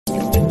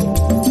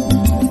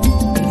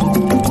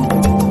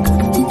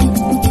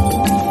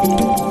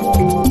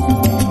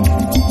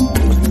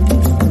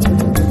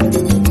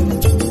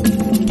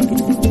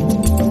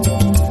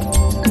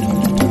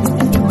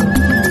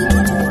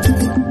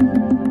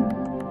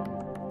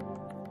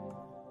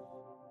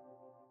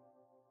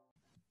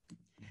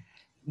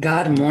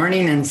Good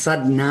morning and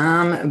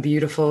Sadnam,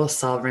 beautiful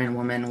sovereign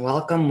woman.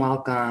 Welcome,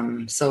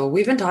 welcome. So,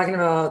 we've been talking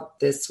about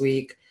this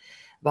week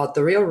about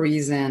the real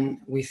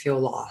reason we feel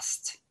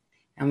lost.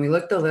 And we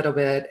looked a little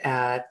bit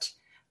at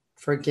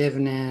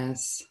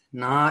forgiveness,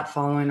 not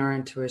following our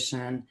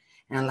intuition,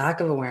 and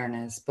lack of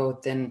awareness,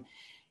 both in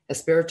a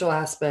spiritual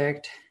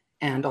aspect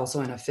and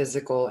also in a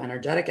physical,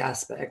 energetic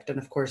aspect, and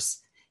of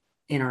course,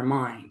 in our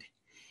mind.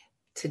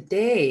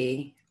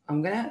 Today,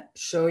 I'm going to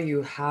show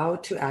you how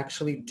to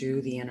actually do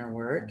the inner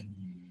work.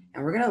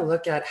 And we're going to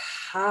look at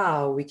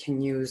how we can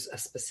use a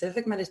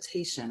specific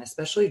meditation,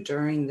 especially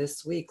during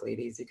this week,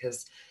 ladies,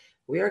 because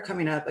we are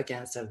coming up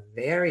against a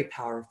very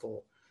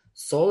powerful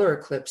solar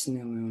eclipse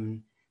new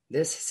moon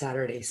this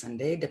Saturday,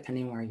 Sunday,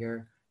 depending where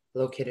you're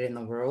located in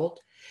the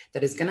world,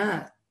 that is going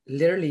to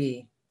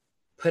literally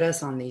put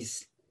us on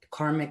these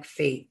karmic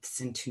fates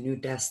into new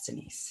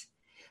destinies.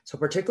 So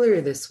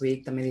particularly this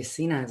week, the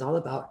Medicina is all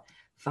about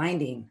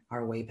finding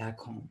our way back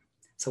home.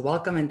 So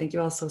welcome and thank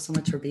you all so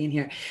much for being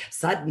here.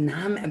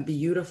 Sadnam,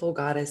 beautiful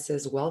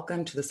goddesses.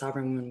 Welcome to the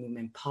Sovereign Woman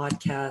Movement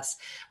podcast,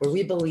 where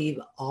we believe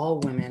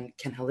all women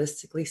can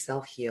holistically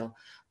self-heal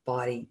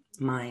body,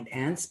 mind,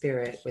 and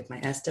spirit with my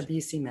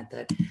SWC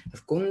method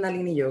of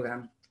Kundalini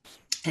Yoga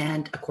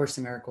and A Course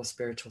in Miracles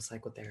spiritual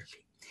psychotherapy.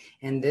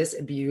 And this,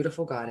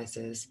 beautiful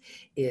goddesses,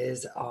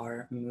 is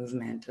our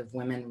movement of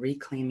women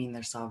reclaiming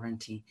their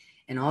sovereignty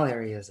in all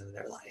areas of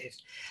their life.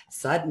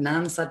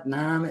 Sadnam,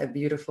 Sadnam,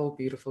 beautiful,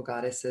 beautiful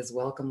goddesses.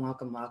 Welcome,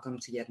 welcome, welcome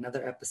to yet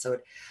another episode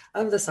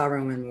of the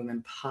Sovereign Women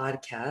Movement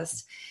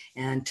podcast.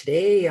 And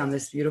today, on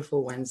this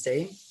beautiful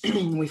Wednesday,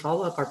 we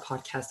follow up our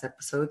podcast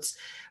episodes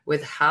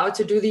with how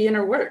to do the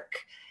inner work.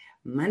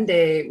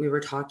 Monday, we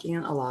were talking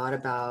a lot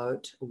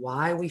about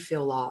why we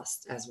feel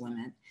lost as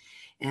women.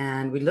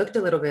 And we looked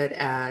a little bit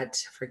at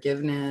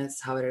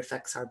forgiveness, how it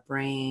affects our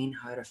brain,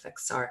 how it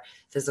affects our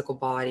physical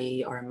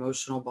body, our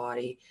emotional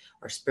body,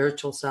 our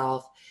spiritual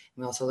self.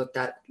 We also looked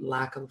at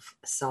lack of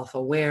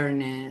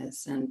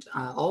self-awareness and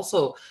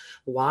also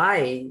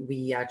why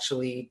we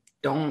actually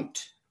don't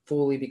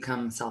fully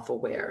become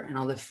self-aware and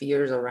all the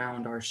fears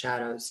around our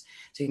shadows.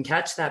 So you can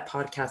catch that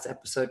podcast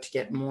episode to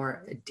get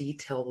more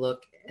detailed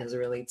look as it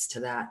relates to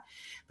that.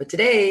 But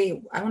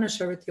today, I want to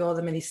share with you all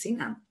the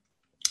Medicina.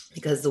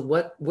 Because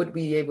what would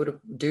we be able to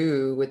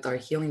do with our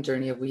healing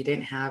journey if we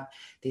didn't have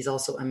these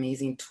also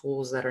amazing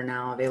tools that are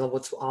now available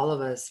to all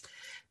of us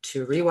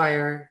to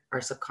rewire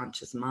our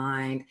subconscious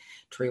mind,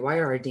 to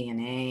rewire our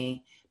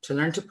DNA, to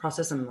learn to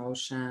process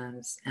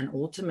emotions, and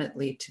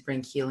ultimately to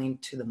bring healing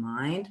to the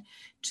mind,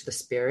 to the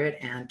spirit,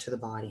 and to the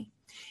body.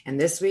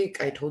 And this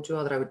week, I told you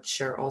all that I would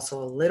share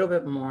also a little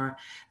bit more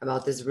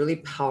about this really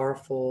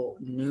powerful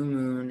new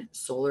moon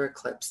solar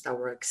eclipse that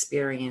we're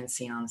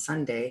experiencing on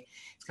Sunday.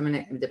 It's coming,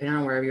 depending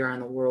on wherever you are in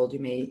the world, you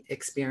may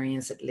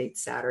experience it late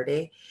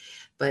Saturday.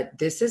 But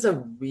this is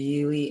a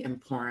really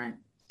important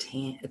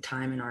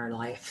time in our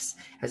lives.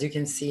 As you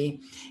can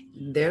see,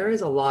 there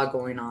is a lot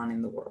going on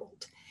in the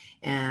world.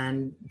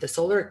 And the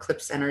solar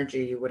eclipse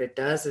energy, what it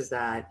does is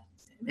that,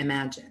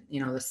 imagine,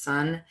 the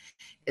sun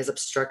is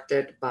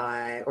obstructed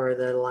by, or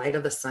the light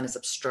of the sun is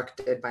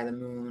obstructed by the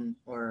moon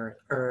or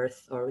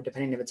earth, or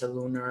depending if it's a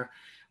lunar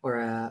or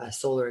a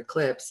solar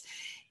eclipse.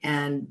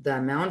 And the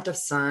amount of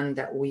sun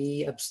that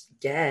we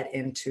get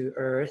into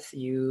earth,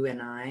 you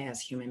and I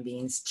as human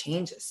beings,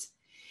 changes.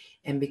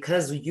 And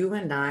because you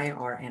and I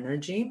are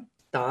energy,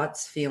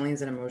 thoughts,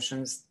 feelings, and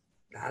emotions,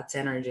 that's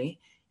energy.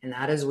 And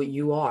that is what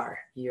you are.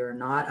 You're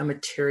not a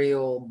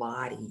material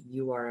body.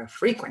 You are a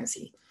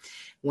frequency.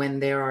 When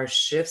there are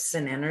shifts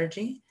in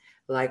energy,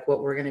 like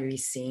what we're going to be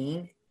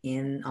seeing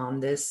on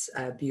this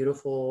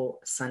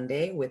beautiful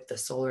Sunday with the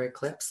solar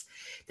eclipse,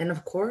 then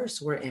of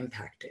course we're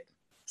impacted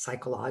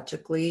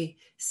psychologically,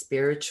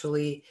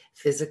 spiritually,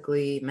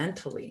 physically,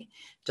 mentally.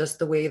 Just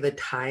the way the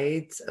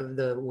tides of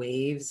the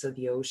waves of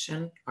the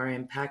ocean are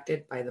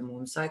impacted by the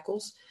moon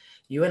cycles,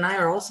 you and I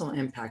are also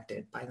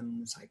impacted by the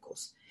moon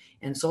cycles.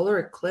 And solar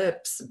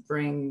eclipse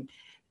bring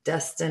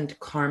destined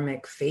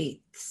karmic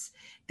fates.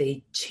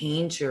 They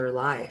change your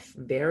life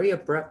very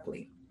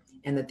abruptly.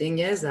 And the thing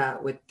is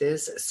that with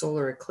this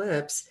solar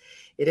eclipse,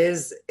 it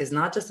is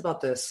not just about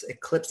this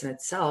eclipse in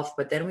itself,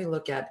 but then we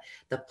look at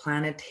the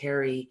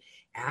planetary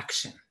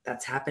action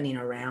that's happening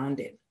around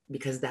it,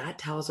 because that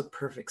tells a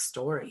perfect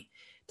story.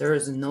 There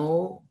is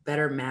no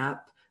better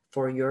map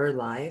for your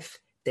life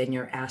than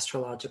your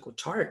astrological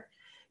chart.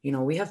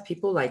 We have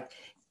people like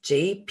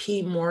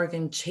J.P.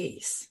 Morgan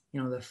Chase,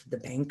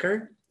 the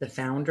banker, the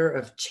founder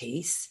of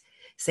Chase,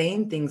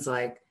 saying things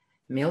like,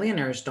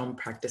 millionaires don't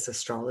practice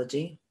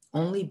astrology,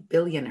 only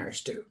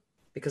billionaires do.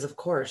 Because of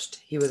course,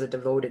 he was a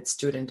devoted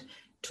student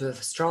to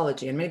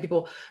astrology. And many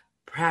people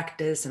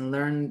practice and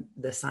learn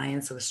the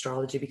science of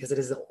astrology because it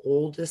is the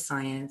oldest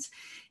science.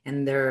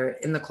 And they're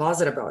in the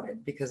closet about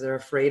it because they're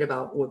afraid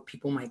about what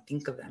people might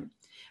think of them.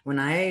 When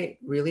I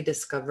really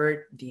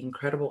discovered the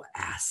incredible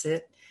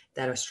asset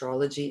that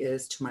astrology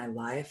is to my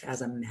life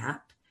as a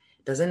map,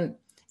 it's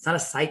not a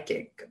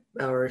psychic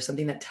or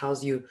something that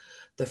tells you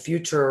the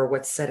future or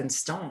what's set in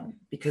stone,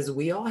 because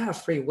we all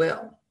have free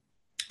will.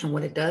 And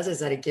what it does is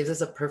that it gives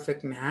us a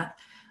perfect map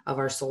of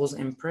our soul's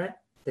imprint,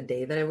 the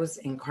day that it was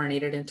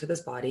incarnated into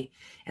this body.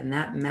 And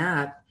that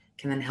map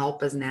can then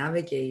help us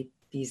navigate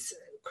these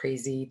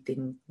crazy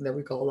thing that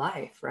we call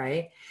life,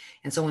 right?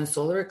 And so when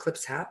solar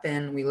eclipse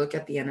happen, we look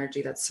at the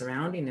energy that's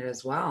surrounding it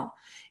as well.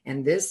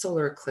 And this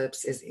solar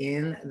eclipse is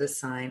in the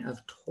sign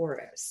of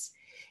Taurus.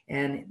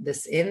 And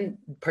this, in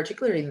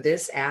particularly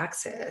this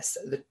axis,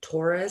 the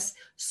Taurus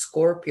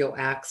Scorpio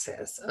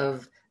axis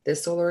of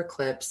this solar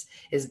eclipse,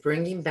 is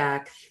bringing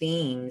back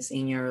themes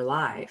in your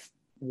life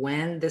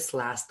when this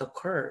last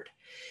occurred,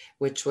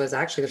 which was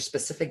actually there's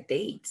specific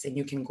dates, and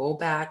you can go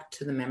back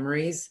to the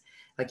memories,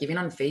 like even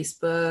on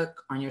Facebook,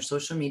 on your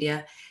social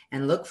media,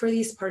 and look for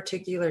these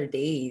particular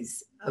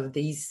days of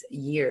these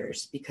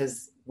years,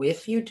 because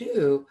if you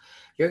do,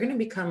 you're going to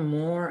become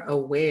more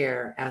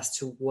aware as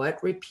to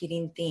what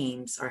repeating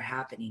themes are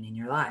happening in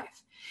your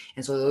life.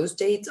 And so those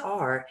dates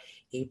are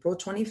April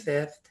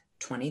 25th,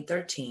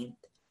 2013,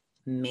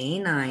 May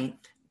 9th,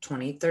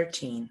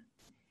 2013,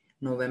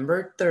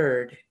 November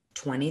 3rd,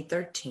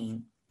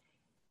 2013,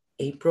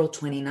 April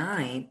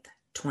 29th,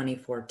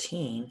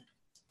 2014,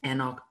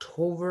 and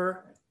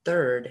October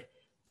 3rd,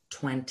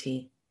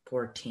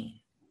 2014.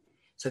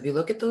 So if you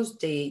look at those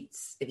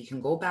dates, if you can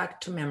go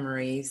back to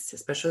memories,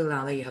 especially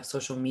now that you have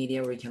social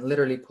media where you can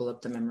literally pull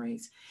up the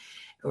memories,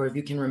 or if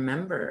you can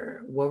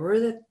remember what were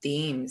the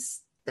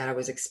themes that I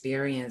was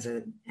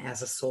experiencing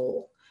as a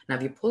soul. Now,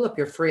 if you pull up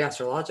your free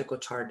astrological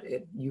chart,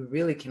 you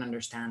really can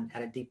understand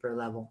at a deeper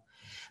level.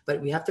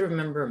 But we have to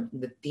remember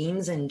the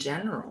themes in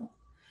general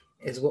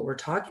is what we're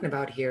talking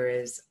about here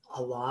is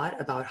a lot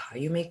about how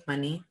you make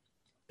money,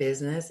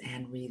 business,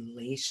 and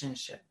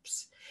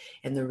relationships.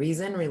 And the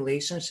reason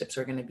relationships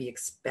are going to be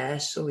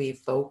especially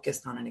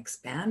focused on and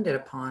expanded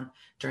upon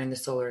during the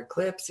solar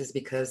eclipse is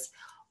because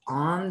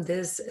on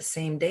this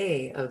same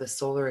day of the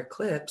solar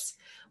eclipse,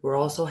 we're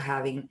also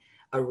having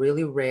a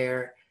really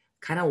rare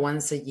kind of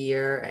once a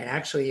year, and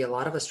actually a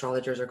lot of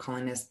astrologers are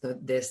calling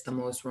this the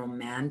most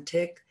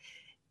romantic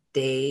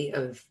day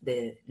of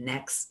the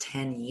next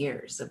 10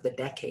 years of the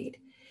decade,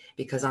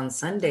 because on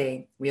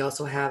Sunday we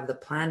also have the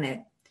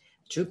planet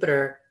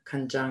Jupiter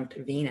conjunct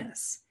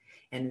Venus,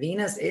 and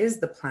Venus is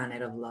the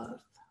planet of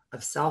love,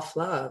 of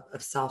self-love,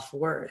 of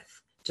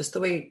self-worth, just the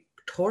way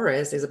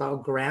Taurus is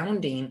about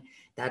grounding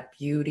that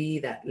beauty,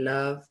 that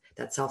love,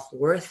 that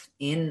self-worth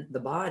in the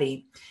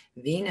body.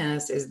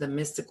 Venus is the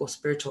mystical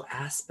spiritual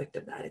aspect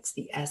of that. It's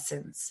the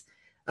essence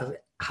of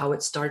how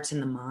it starts in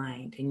the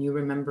mind and you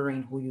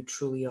remembering who you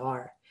truly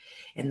are.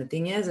 And the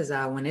thing is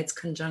that when it's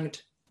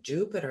conjunct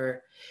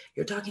Jupiter,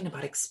 you're talking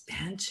about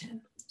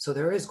expansion. So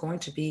there is going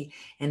to be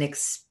an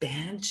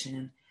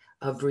expansion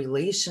of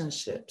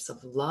relationships,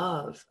 of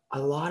love,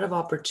 a lot of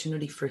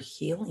opportunity for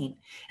healing,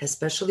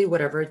 especially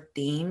whatever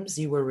themes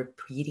you were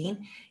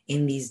repeating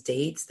in these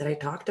dates that I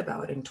talked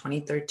about in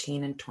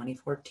 2013 and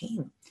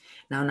 2014.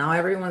 Now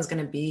everyone's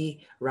going to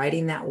be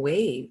riding that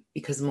wave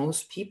because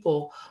most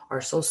people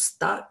are so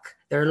stuck.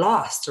 They're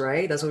lost,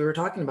 right? That's what we were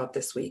talking about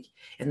this week.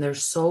 And they're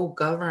so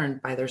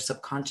governed by their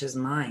subconscious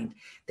mind.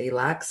 They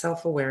lack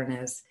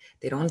self-awareness.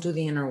 They don't do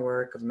the inner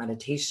work of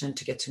meditation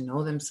to get to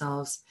know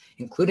themselves,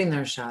 including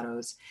their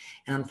shadows.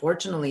 And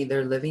unfortunately,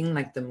 they're living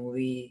like the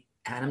movie,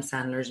 Adam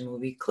Sandler's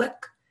movie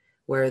Click,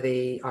 where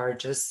they are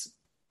just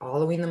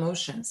following the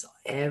motions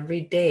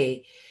every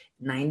day,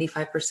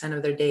 95%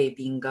 of their day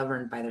being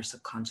governed by their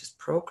subconscious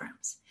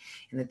programs.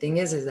 And the thing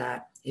is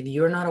that if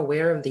you're not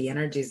aware of the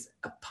energies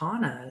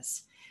upon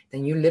us,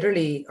 then you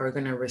literally are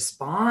going to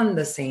respond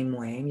the same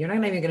way. You're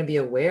not even going to be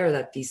aware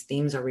that these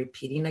themes are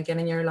repeating again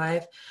in your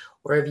life.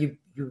 Or if you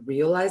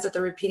realize that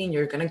they're repeating,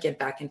 you're going to get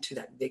back into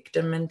that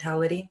victim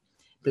mentality,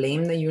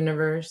 blame the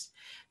universe.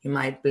 You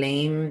might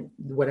blame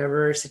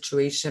whatever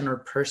situation or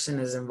person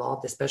is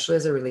involved, especially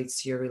as it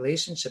relates to your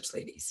relationships,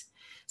 ladies.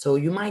 So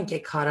you might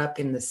get caught up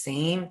in the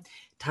same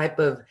type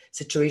of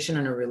situation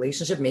in a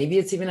relationship. Maybe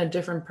it's even a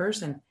different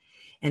person.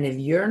 And if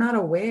you're not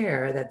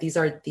aware that these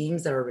are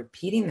themes that are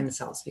repeating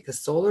themselves, because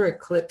solar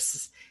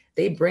eclipses,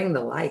 they bring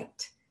the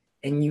light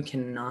and you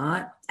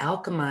cannot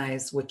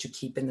alchemize what you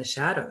keep in the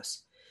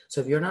shadows.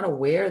 So if you're not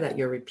aware that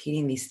you're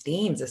repeating these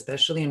themes,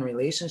 especially in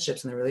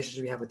relationships and the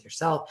relationship you have with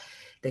yourself,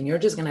 then you're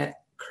just going to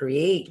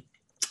create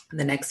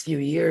the next few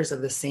years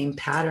of the same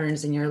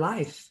patterns in your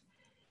life.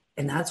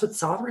 And that's what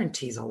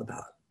sovereignty is all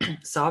about.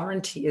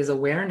 Sovereignty is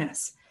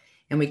awareness.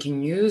 And we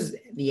can use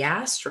the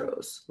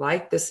astros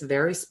like this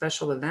very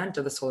special event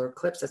of the solar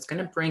eclipse that's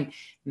going to bring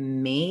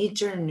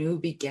major new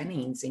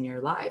beginnings in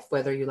your life,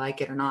 whether you like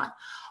it or not.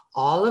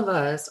 All of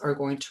us are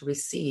going to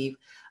receive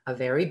a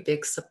very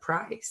big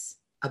surprise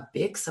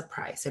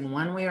in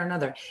one way or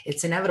another.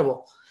 It's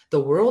inevitable. The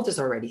world is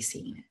already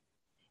seeing it.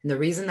 And the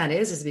reason that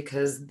is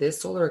because this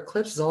solar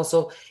eclipse is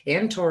also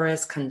in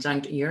Taurus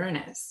conjunct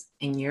Uranus.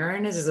 And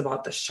Uranus is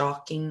about the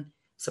shocking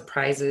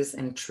surprises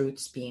and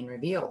truths being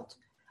revealed.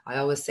 I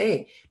always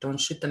say, don't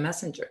shoot the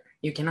messenger.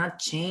 You cannot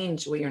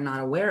change what you're not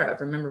aware of.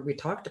 Remember, we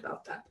talked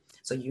about that.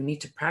 So you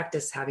need to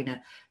practice having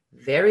a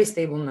very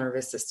stable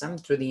nervous system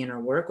through the inner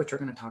work, which we're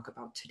going to talk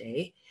about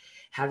today.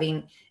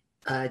 Having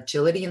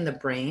agility in the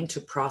brain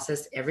to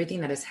process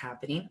everything that is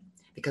happening.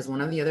 Because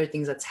one of the other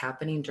things that's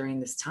happening during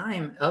this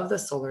time of the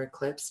solar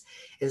eclipse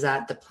is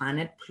that the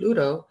planet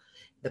Pluto,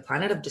 the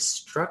planet of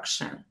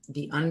destruction,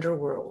 the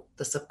underworld,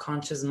 the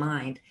subconscious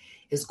mind,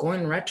 is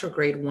going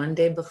retrograde one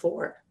day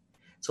before.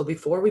 So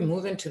before we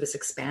move into this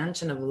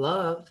expansion of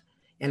love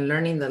and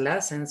learning the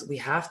lessons, we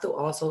have to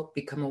also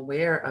become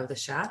aware of the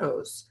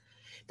shadows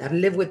that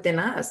live within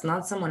us,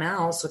 not someone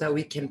else, so that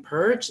we can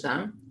purge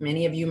them.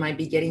 Many of you might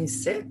be getting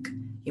sick.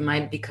 You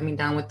might be coming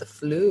down with the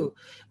flu,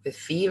 with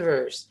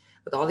fevers,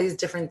 with all these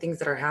different things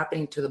that are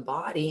happening to the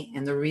body.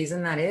 And the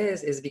reason that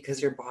is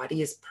because your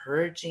body is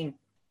purging.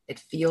 It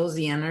feels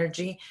the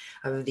energy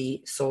of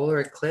the solar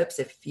eclipse.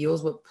 It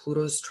feels what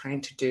Pluto's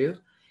trying to do.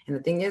 And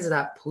the thing is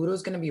that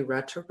Pluto's going to be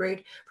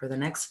retrograde for the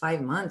next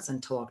 5 months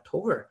until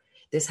October.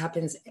 This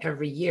happens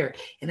every year.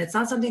 And it's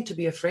not something to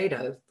be afraid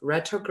of.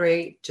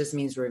 Retrograde just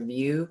means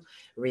review,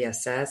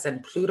 reassess.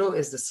 And Pluto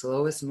is the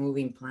slowest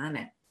moving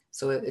planet.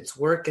 So its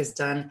work is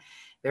done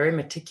very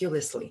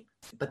meticulously.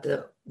 But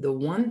the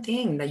one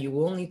thing that you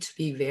will need to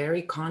be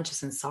very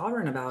conscious and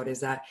sovereign about is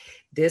that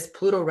this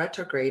Pluto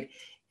retrograde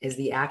is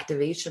the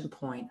activation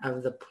point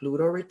of the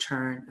Pluto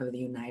return of the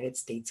United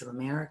States of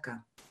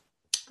America.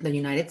 The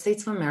United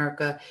States of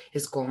America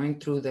is going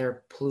through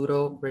their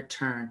Pluto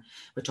return,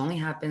 which only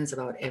happens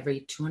about every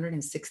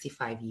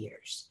 265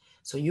 years.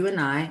 So you and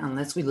I,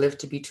 unless we live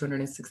to be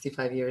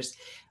 265 years,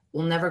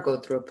 will never go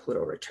through a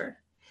Pluto return.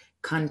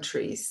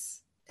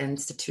 Countries,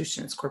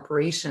 institutions,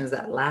 corporations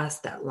that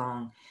last that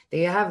long,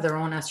 they have their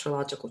own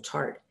astrological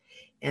chart.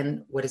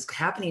 And what is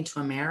happening to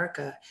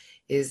America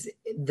is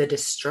the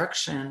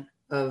destruction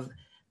of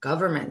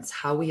governments,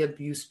 how we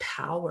abuse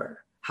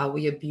power, how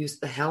we abuse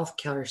the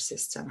healthcare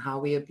system, how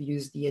we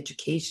abuse the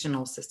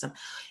educational system.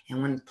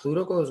 And when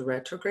Pluto goes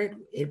retrograde,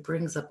 it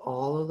brings up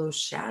all of those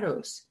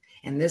shadows.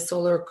 And this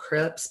solar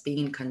eclipse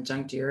being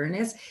conjunct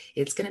Uranus,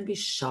 it's going to be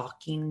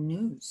shocking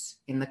news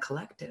in the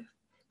collective.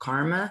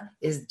 Karma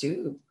is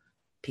due.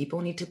 People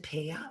need to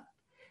pay up.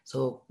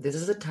 So this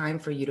is a time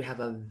for you to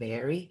have a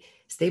very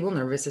stable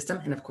nervous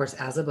system. And of course,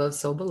 as above,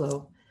 so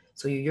below.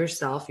 So you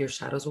yourself, your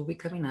shadows will be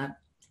coming up.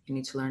 You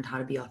need to learn how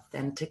to be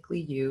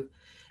authentically you.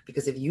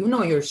 Because if you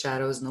know your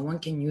shadows, no one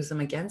can use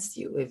them against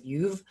you. If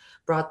you've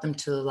brought them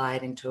to the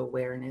light and to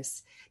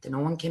awareness, then no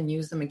one can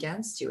use them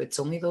against you. It's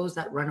only those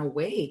that run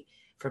away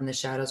from the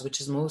shadows, which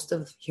is most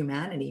of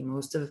humanity,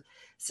 most of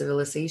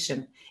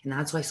civilization. And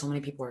that's why so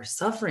many people are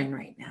suffering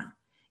right now.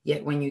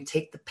 Yet when you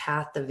take the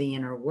path of the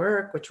inner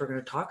work, which we're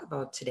going to talk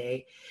about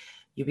today,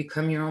 you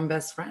become your own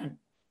best friend.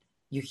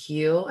 You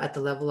heal at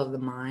the level of the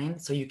mind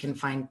so you can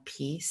find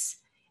peace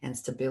and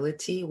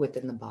stability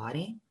within the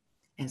body.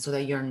 And so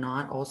that you're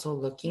not also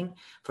looking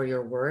for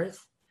your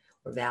worth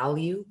or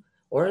value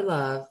or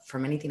love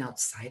from anything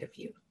outside of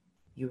you.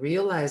 You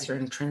realize your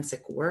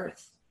intrinsic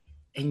worth.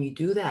 And you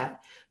do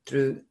that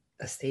through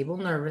a stable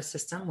nervous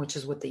system, which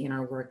is what the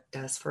inner work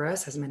does for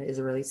us as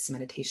it relates to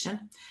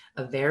meditation,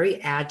 a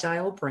very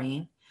agile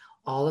brain.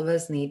 All of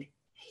us need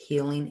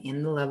healing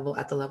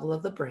at the level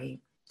of the brain,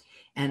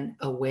 and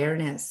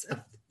awareness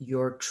of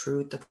your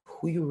truth, of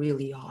who you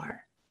really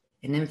are,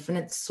 an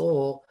infinite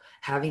soul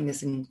having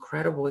this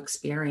incredible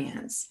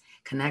experience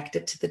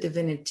connected to the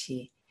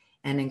divinity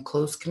and in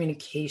close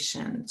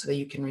communication so that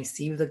you can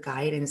receive the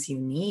guidance you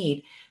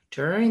need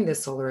during the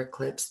solar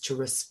eclipse to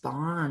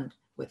respond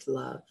with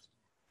love,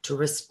 to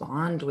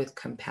respond with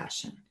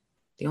compassion.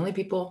 The only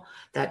people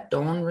that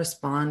don't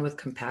respond with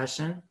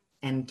compassion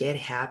and get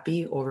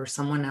happy over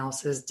someone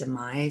else's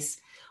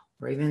demise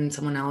or even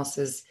someone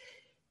else's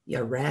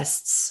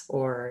arrests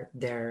or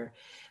their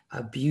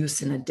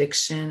abuse and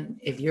addiction,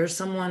 if you're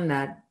someone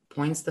that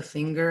points the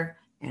finger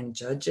and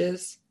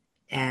judges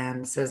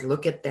and says,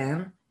 look at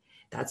them,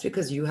 that's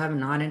because you have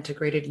not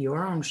integrated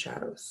your own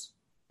shadows.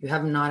 You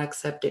have not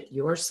accepted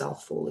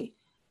yourself fully.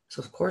 So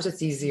of course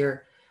it's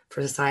easier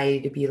for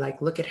society to be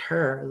like, look at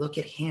her, look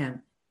at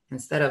him,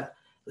 instead of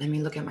let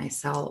me look at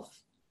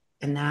myself.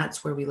 And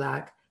that's where we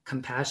lack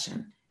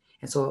compassion.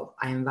 And so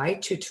I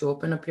invite you to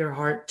open up your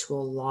heart to a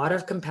lot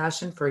of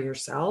compassion for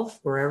yourself,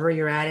 wherever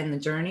you're at in the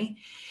journey,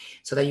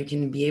 so that you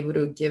can be able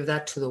to give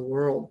that to the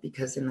world.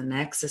 Because in the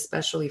next,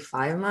 especially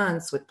 5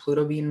 months, with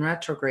Pluto being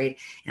retrograde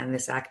and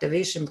this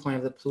activation point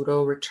of the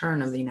Pluto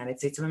return of the United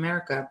States of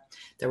America,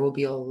 there will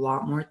be a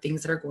lot more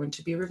things that are going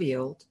to be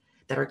revealed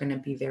that are going to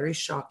be very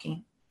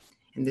shocking.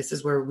 And this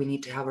is where we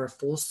need to have our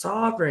full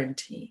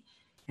sovereignty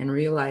and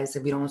realize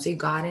that we don't see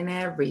God in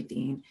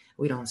everything.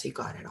 We don't see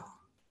God at all.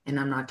 And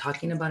I'm not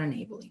talking about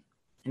enabling.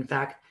 In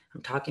fact,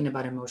 I'm talking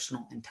about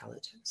emotional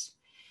intelligence.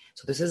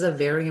 So this is a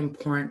very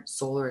important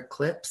solar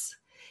eclipse.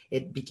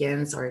 It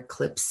begins our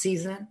eclipse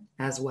season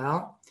as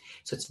well.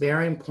 So it's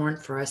very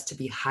important for us to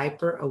be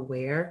hyper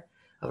aware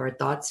of our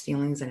thoughts,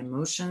 feelings, and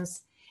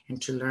emotions,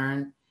 and to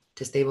learn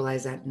to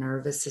stabilize that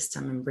nervous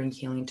system and bring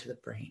healing to the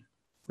brain,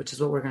 which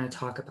is what we're going to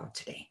talk about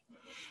today.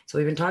 So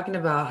we've been talking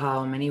about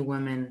how many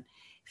women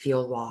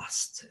feel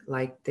lost,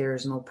 like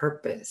there's no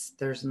purpose,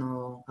 there's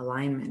no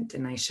alignment.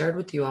 And I shared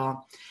with you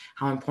all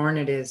how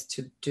important it is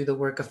to do the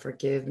work of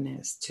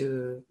forgiveness,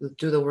 to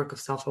do the work of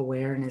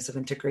self-awareness, of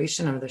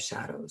integration of the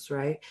shadows,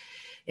 right?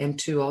 And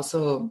to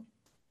also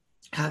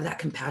have that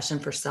compassion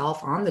for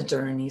self on the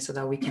journey so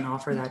that we can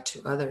offer that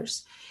to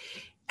others.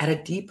 At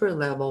a deeper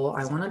level,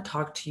 I want to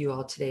talk to you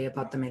all today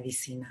about the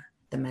medicina,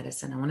 the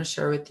medicine. I want to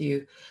share with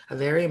you a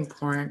very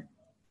important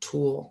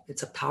tool.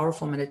 It's a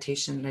powerful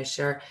meditation that I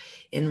share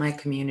in my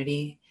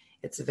community.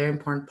 It's a very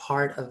important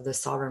part of the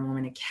Sovereign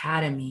Woman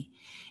Academy.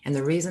 And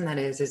the reason that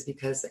is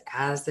because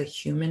as the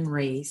human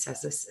race,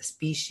 as a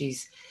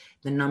species,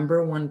 the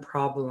number one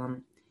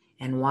problem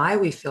and why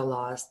we feel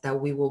lost, that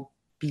we will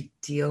be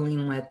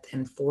dealing with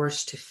and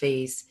forced to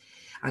face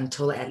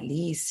until at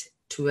least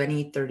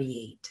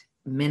 2038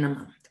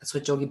 minimum. That's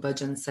what Yogi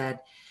Bhajan said,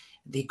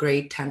 the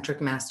great tantric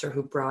master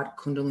who brought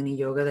Kundalini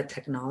Yoga, the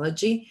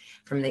technology,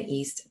 from the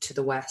East to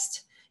the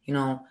West.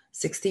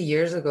 60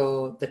 years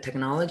ago, the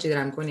technology that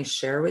I'm going to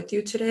share with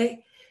you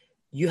today,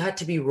 you had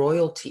to be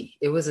royalty.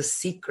 It was a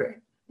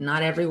secret.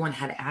 Not everyone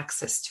had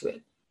access to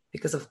it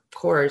because, of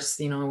course,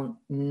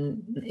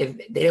 if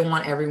they didn't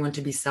want everyone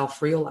to be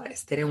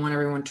self-realized. They didn't want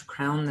everyone to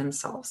crown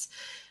themselves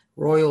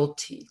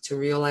royalty, to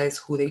realize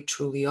who they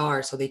truly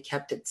are. So they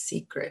kept it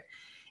secret.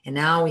 And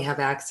now we have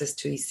access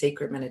to these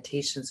sacred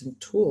meditations and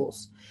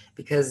tools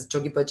because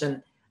Yogi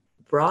Bhajan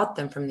brought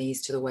them from the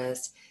East to the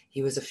West.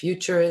 He was a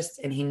futurist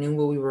and he knew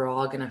what we were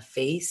all going to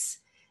face.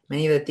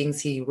 Many of the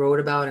things he wrote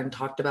about and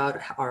talked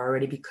about are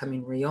already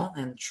becoming real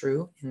and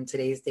true in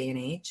today's day and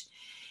age.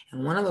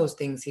 And one of those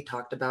things he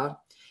talked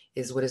about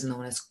is what is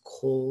known as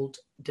cold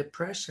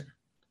depression.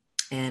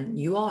 And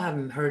you all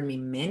have heard me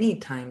many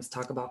times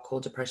talk about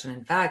cold depression.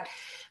 In fact,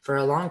 for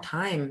a long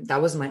time, that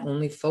was my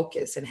only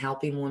focus in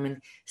helping women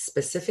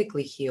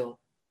specifically heal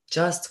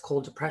just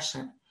cold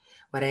depression.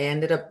 What I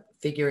ended up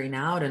figuring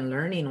out and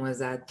learning was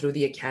that through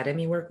the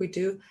academy work we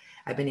do,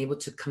 I've been able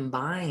to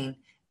combine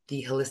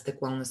the holistic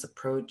wellness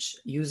approach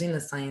using the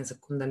science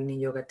of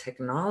Kundalini Yoga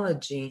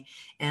technology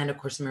and, of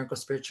course, Miracle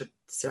Spiritual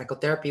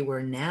Psychotherapy,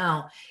 where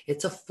now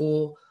it's a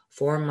full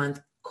 4-month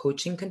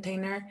coaching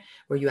container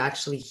where you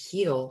actually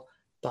heal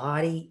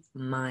body,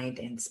 mind,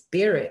 and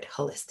spirit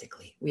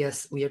holistically.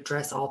 We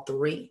address all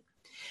three.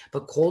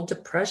 But cold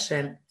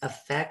depression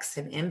affects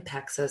and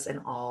impacts us in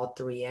all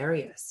three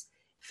areas: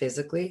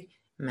 physically,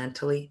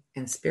 mentally,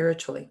 and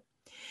spiritually.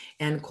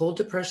 And cold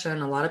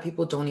depression, a lot of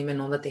people don't even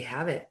know that they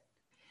have it.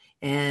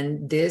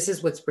 And this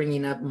is what's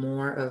bringing up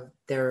more of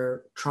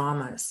their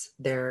traumas,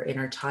 their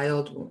inner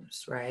child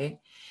wounds, right?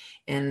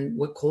 And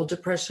what cold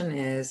depression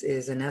is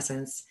in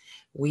essence,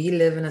 we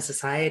live in a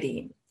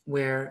society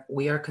where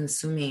we are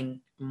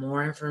consuming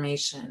more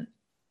information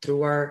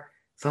through our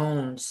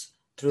phones,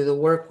 through the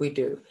work we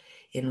do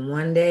in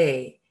one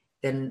day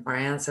than our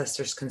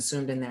ancestors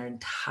consumed in their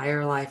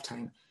entire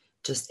lifetime,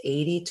 just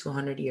 80 to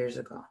 100 years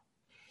ago.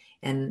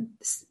 And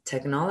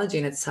technology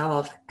in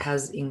itself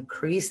has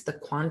increased the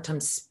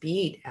quantum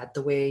speed at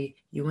the way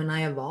you and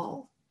I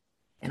evolve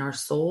and our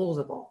souls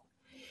evolve.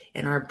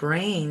 And our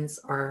brains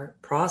are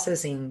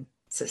processing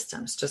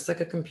systems, just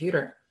like a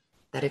computer,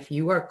 that if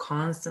you are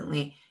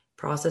constantly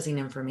processing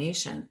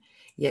information,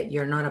 yet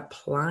you're not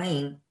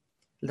applying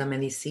the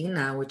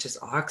medicina, which is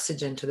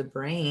oxygen to the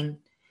brain,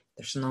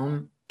 there's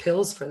no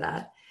pills for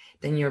that,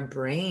 then your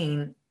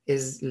brain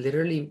is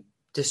literally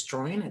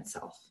destroying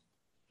itself.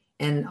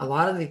 And a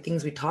lot of the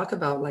things we talk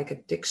about, like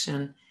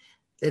addiction,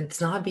 it's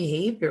not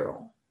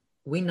behavioral.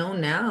 We know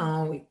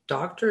now,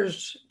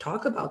 doctors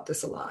talk about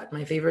this a lot.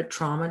 My favorite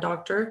trauma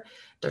doctor,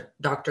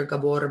 Dr.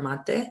 Gabor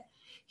Mate,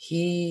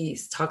 he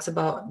talks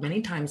about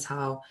many times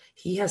how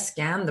he has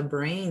scanned the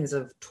brains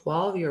of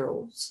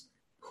 12-year-olds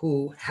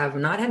who have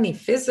not had any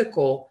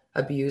physical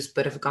abuse,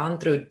 but have gone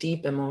through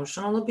deep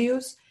emotional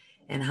abuse,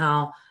 and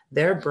how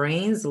their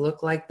brains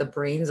look like the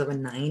brains of a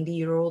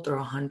 90-year-old or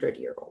a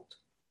 100-year-old.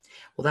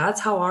 Well,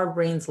 that's how our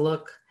brains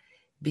look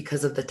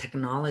because of the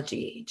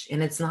technology age.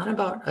 And it's not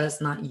about us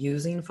not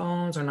using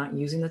phones or not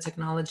using the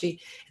technology.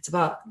 It's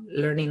about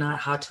learning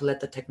how to let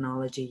the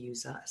technology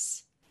use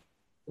us.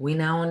 We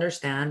now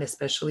understand,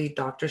 especially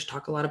doctors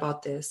talk a lot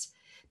about this,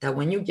 that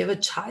when you give a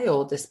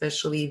child,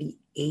 especially the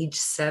age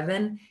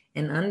 7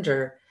 and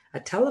under, a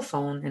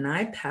telephone, an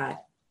iPad,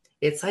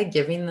 it's like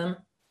giving them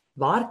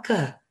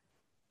vodka.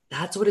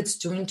 That's what it's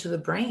doing to the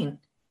brain,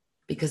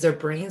 because their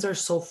brains are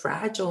so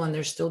fragile and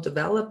they're still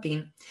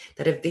developing,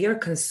 that if they are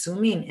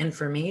consuming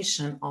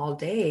information all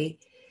day,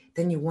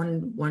 then you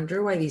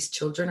wonder why these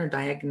children are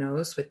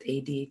diagnosed with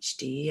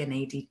ADHD and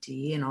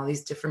ADD and all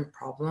these different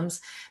problems.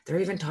 They're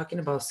even talking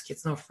about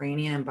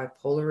schizophrenia and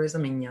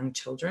bipolarism in young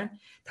children.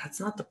 That's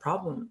not the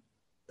problem.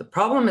 The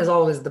problem is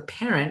always the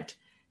parent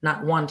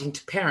not wanting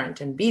to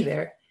parent and be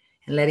there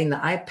and letting the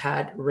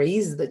iPad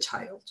raise the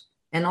child.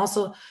 And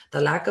also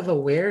the lack of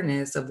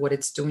awareness of what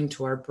it's doing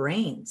to our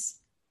brains.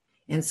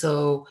 And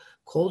so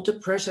cold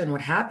depression,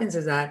 what happens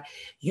is that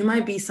you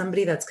might be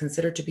somebody that's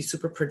considered to be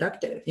super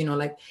productive.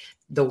 Like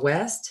the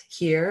West,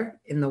 here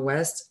in the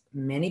West,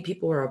 many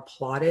people are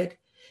applauded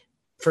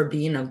for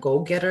being a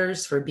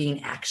go-getters, for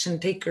being action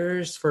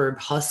takers, for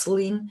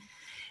hustling.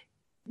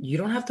 You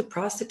don't have to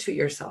prostitute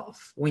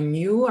yourself. When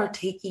you are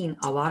taking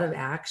a lot of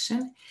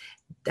action,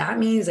 that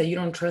means that you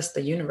don't trust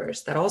the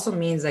universe. That also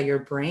means that your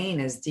brain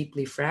is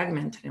deeply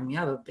fragmented, and we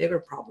have a bigger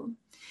problem.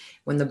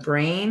 When the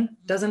brain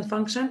doesn't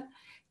function,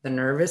 the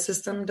nervous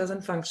system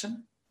doesn't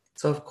function.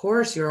 So of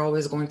course, you're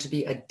always going to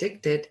be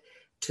addicted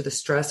to the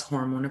stress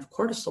hormone of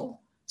cortisol.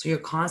 So you're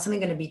constantly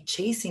going to be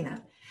chasing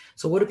that.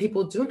 So what do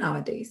people do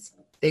nowadays?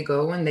 They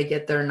go and they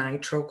get their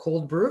nitro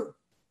cold brew.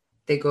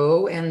 They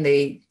go and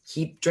they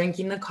keep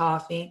drinking the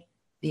coffee,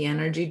 the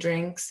energy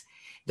drinks.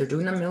 They're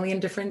doing a million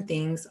different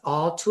things,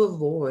 all to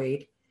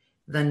avoid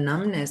the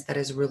numbness that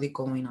is really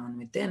going on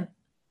within.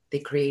 They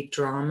create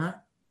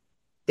drama.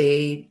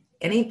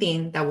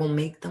 Anything that will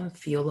make them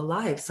feel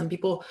alive. Some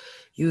people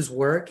use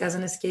work as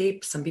an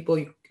escape. Some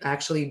people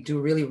actually do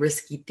really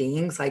risky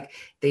things, like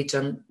they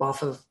jump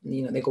off of,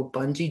 they go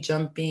bungee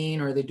jumping,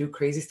 or they do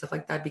crazy stuff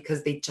like that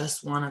because they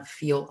just want to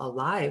feel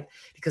alive,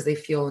 because they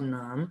feel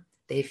numb,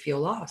 they feel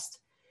lost.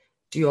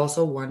 Do you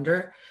also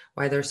wonder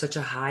why there's such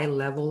a high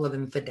level of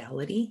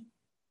infidelity?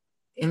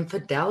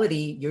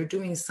 Infidelity, you're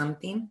doing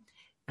something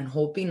and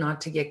hoping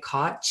not to get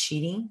caught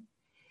cheating.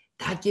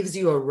 That gives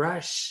you a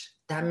rush.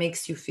 That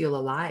makes you feel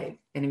alive.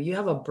 And if you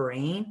have a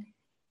brain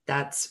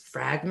that's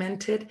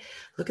fragmented,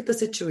 look at the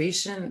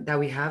situation that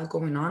we have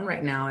going on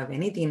right now. If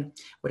anything,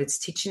 what it's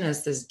teaching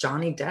us, this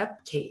Johnny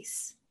Depp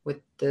case with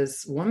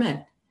this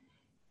woman,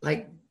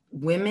 like,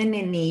 women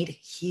need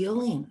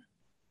healing.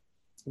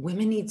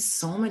 Women need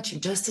so much,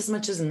 just as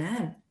much as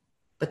men.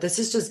 But this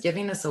is just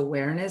giving us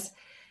awareness.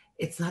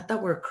 It's not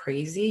that we're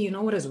crazy. You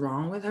know what is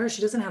wrong with her?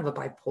 She doesn't have a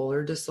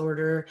bipolar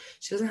disorder.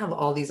 She doesn't have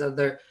all these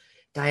other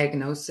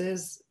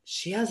diagnoses.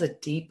 She has a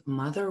deep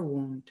mother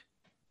wound.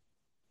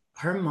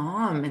 Her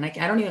mom, and I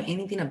don't know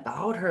anything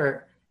about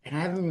her, and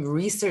I haven't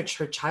researched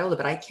her childhood,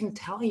 but I can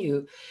tell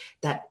you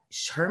that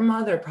her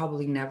mother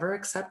probably never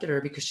accepted her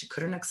because she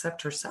couldn't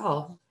accept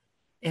herself.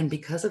 And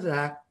because of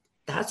that,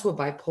 that's what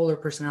bipolar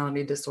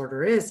personality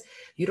disorder is.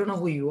 You don't know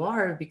who you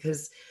are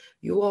because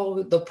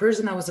the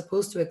person that was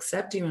supposed to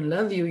accept you and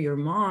love you, your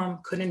mom,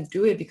 couldn't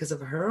do it because of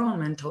her own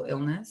mental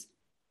illness.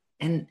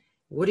 And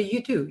what do?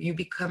 You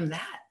become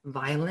that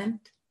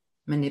violent,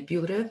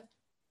 manipulative.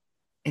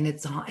 And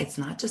it's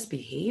not just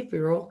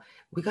behavioral.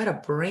 We got a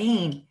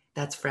brain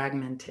that's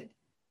fragmented.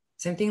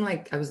 Same thing,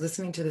 like I was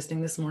listening to this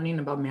thing this morning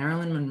about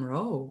Marilyn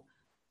Monroe.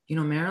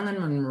 Marilyn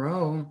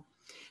Monroe,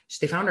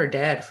 they found her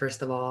dead,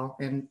 first of all.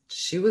 And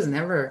she was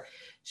never,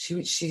 she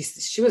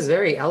was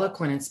very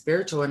eloquent and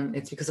spiritual. And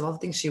it's because of all the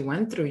things she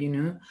went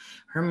through,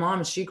 Her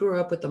mom, she grew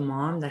up with a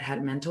mom that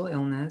had mental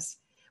illness,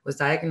 was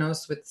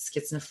diagnosed with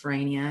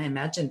schizophrenia.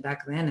 Imagine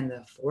back then in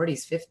the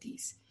 40s,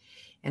 50s.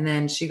 And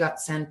then she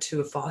got sent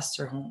to a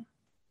foster home.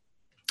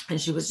 And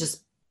she was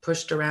just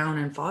pushed around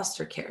in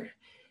foster care.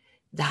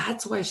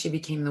 That's why she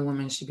became the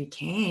woman she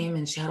became.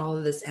 And she had all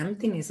of this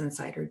emptiness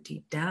inside her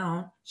deep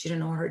down. She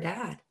didn't know her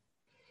dad.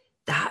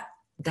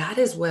 That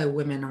is why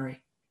women are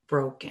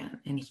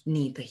broken and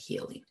need the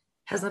healing. It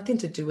has nothing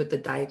to do with the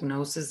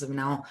diagnosis of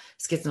now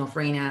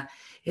schizophrenia.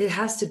 It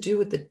has to do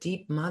with the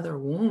deep mother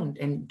wound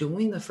and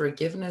doing the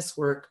forgiveness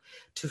work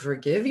to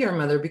forgive your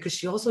mother, because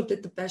she also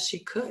did the best she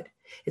could.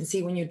 And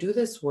see, when you do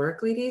this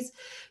work, ladies,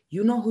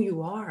 you know who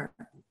you are.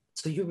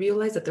 So you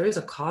realize that there is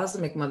a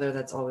cosmic mother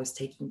that's always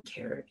taking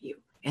care of you.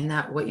 And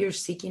that what you're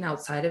seeking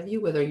outside of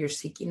you, whether you're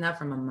seeking that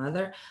from a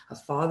mother, a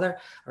father,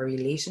 a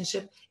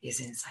relationship,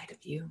 is inside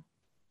of you.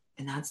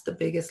 And that's the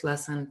biggest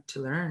lesson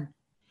to learn.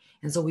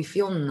 And so we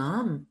feel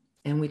numb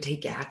and we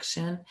take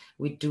action.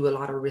 We do a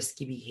lot of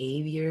risky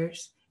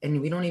behaviors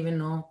and we don't even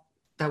know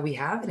that we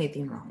have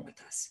anything wrong with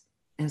us.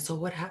 And so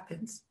what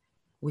happens?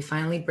 We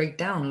finally break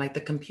down like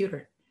the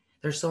computer.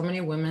 There's so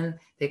many women,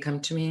 they come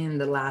to me in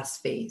the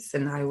last phase.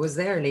 And I was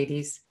there,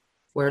 ladies,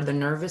 where the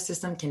nervous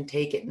system can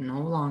take it no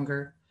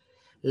longer,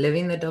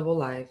 living the double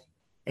life,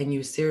 and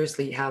you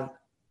seriously have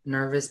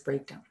nervous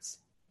breakdowns.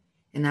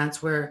 And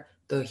that's where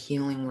the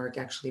healing work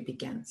actually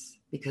begins,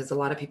 because a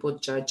lot of people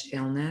judge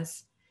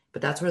illness,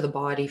 but that's where the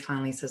body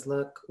finally says,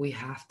 look, we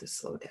have to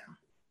slow down.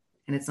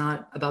 And it's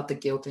not about the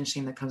guilt and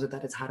shame that comes with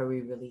that. It's how do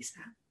we release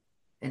that?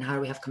 And how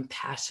do we have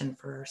compassion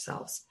for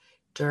ourselves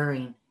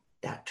during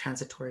that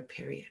transitory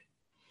period?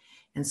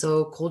 And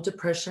so cold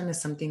depression is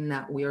something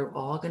that we are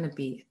all going to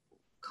be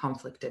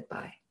conflicted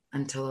by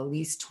until at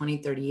least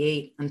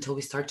 2038, until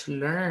we start to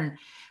learn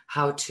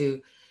how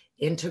to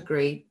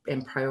integrate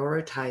and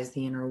prioritize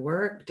the inner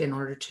work in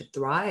order to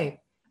thrive.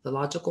 The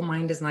logical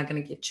mind is not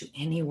going to get you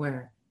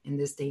anywhere in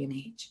this day and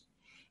age.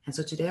 And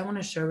so today I want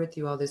to share with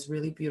you all this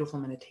really beautiful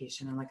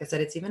meditation. And like I said,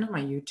 it's even on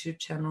my YouTube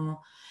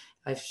channel.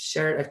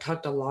 I've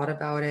talked a lot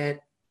about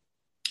it.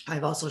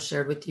 I've also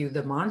shared with you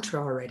the mantra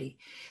already,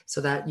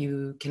 so that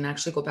you can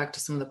actually go back to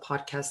some of the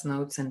podcast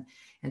notes and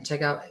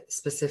check out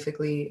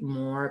specifically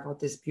more about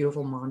this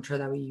beautiful mantra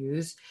that we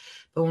use.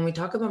 But when we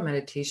talk about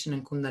meditation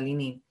and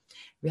Kundalini,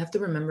 we have to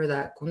remember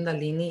that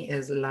Kundalini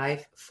is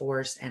life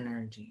force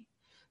energy.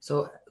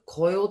 So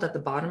coiled at the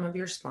bottom of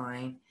your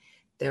spine,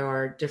 there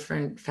are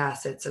different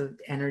facets of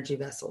energy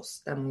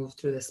vessels that move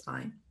through the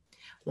spine.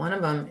 One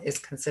of them is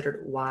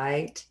considered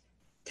white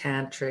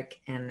tantric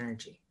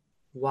energy.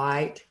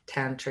 White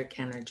tantric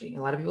energy.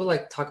 A lot of people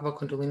like talk about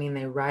Kundalini and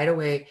they right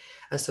away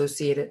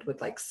associate it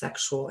with like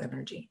sexual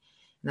energy.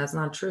 And that's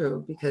not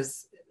true,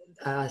 because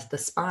the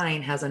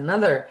spine has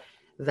another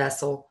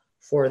vessel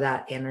for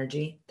that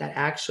energy that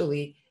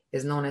actually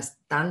is known as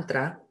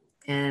Tantra.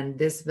 And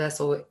this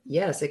vessel,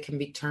 yes, it can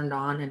be turned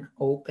on and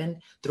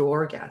opened through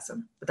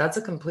orgasm, but that's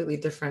a completely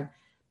different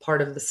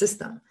part of the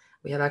system.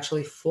 We have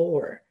actually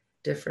 4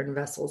 different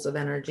vessels of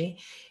energy.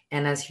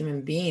 And as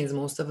human beings,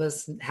 most of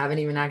us haven't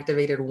even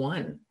activated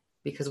one,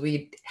 because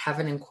we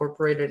haven't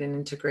incorporated and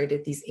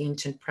integrated these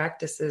ancient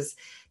practices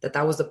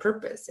that was the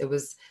purpose. It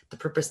was the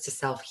purpose to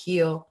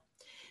self-heal,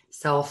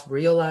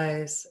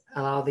 self-realize,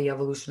 allow the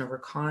evolution of our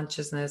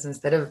consciousness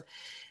instead of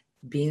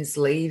being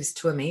slaves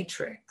to a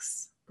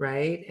matrix,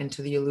 right? And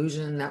to the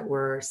illusion that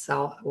we're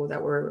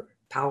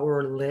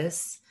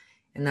powerless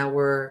and that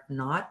we're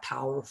not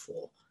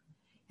powerful.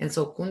 And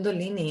so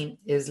Kundalini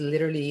is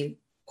literally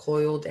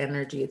coiled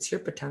energy. It's your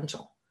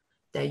potential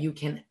that you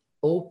can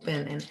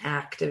open and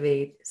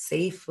activate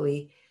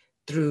safely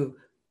through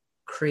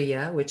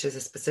Kriya, which is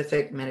a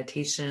specific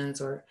meditations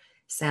or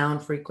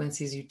sound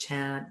frequencies you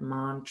chant,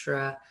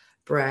 mantra,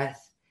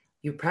 breath.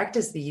 You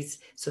practice these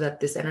so that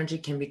this energy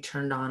can be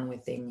turned on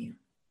within you.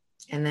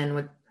 And then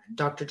with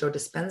Dr. Joe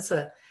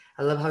Dispenza,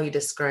 I love how he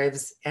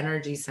describes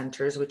energy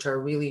centers, which are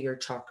really your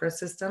chakra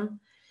system,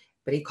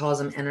 but he calls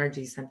them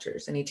energy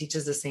centers. And he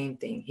teaches the same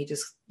thing. He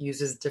just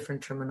uses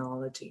different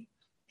terminology.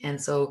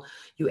 And so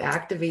you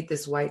activate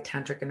this white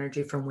tantric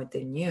energy from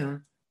within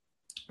you,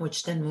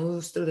 which then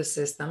moves through the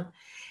system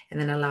and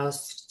then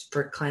allows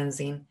for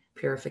cleansing,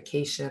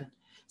 purification,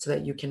 so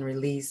that you can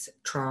release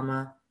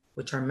trauma,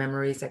 which are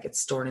memories that get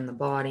stored in the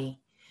body,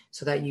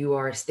 so that you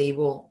are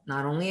stable,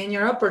 not only in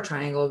your upper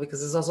triangle, because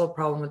there's also a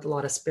problem with a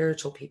lot of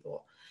spiritual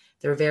people.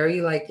 They're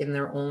very like in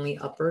their only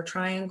upper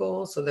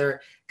triangle. So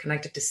they're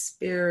connected to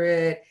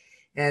spirit.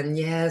 And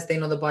yes, they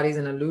know the body's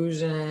an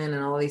illusion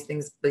and all these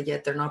things, but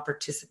yet they're not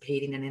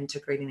participating and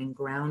integrating and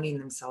grounding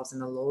themselves in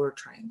the lower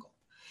triangle.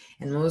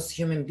 And most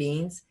human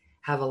beings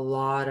have a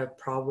lot of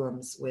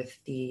problems with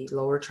the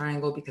lower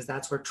triangle because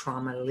that's where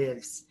trauma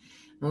lives.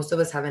 Most of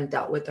us haven't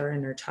dealt with our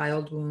inner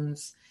child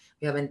wounds.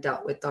 We haven't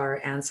dealt with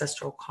our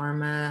ancestral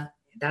karma.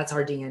 That's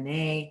our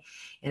DNA.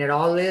 And it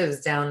all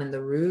lives down in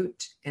the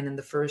root and in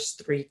the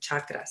first 3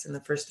 chakras, in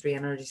the first 3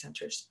 energy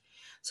centers.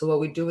 So what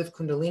we do with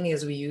Kundalini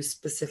is we use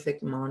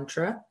specific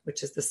mantra,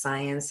 which is the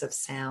science of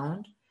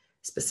sound,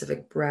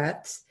 specific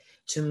breaths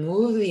to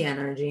move the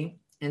energy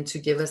and to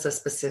give us a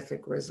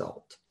specific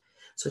result.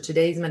 So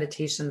today's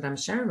meditation that I'm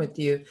sharing with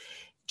you,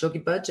 Yogi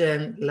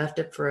Bhajan left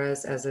it for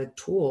us as a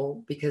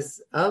tool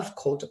because of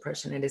cold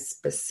depression. It is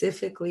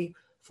specifically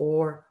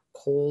for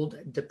cold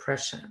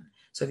depression.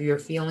 So if you're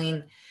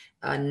feeling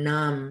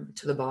numb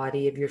to the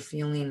body, if you're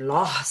feeling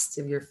lost,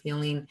 if you're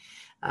feeling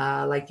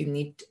like you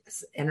need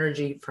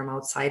energy from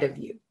outside of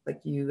you, like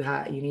you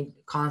need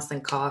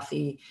constant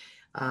coffee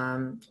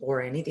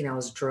or anything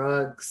else,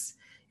 drugs,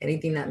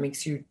 anything that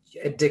makes you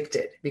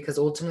addicted. Because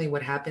ultimately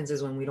what happens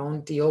is when we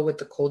don't deal with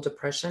the cold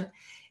depression,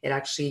 it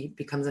actually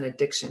becomes an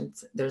addiction.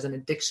 There's an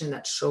addiction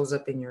that shows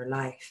up in your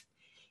life.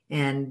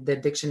 And the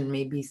addiction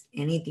may be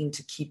anything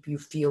to keep you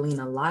feeling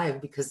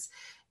alive because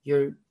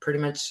you're pretty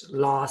much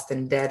lost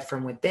and dead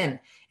from within.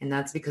 And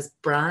that's because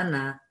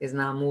prana is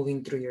not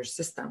moving through your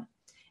system.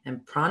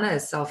 And prana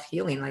is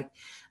self-healing. Like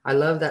I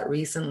love that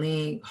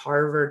recently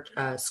Harvard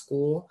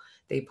school,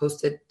 they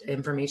posted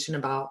information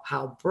about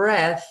how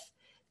breath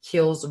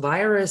kills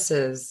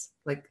viruses.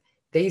 Like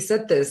they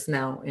said this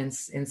now in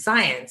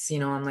science,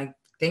 I'm like,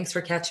 thanks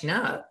for catching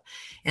up.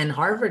 And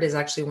Harvard is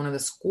actually one of the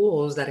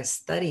schools that is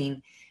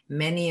studying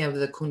many of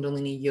the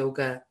Kundalini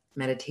yoga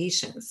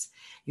meditations.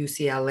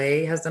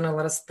 UCLA has done a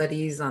lot of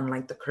studies on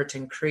like the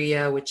Kirtan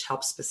Kriya, which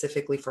helps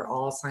specifically for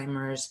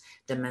Alzheimer's,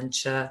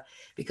 dementia,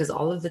 because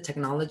all of the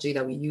technology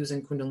that we use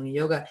in Kundalini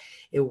yoga,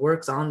 it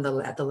works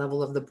at the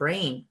level of the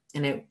brain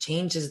and it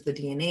changes the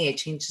DNA, it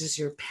changes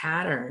your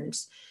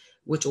patterns,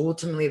 which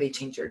ultimately they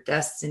change your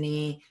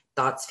destiny,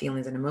 thoughts,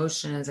 feelings, and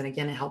emotions. And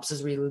again, it helps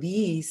us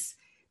release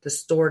the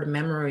stored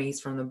memories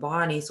from the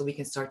body so we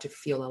can start to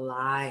feel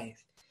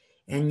alive.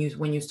 And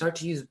when you start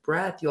to use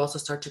breath, you also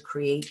start to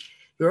create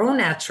your own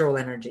natural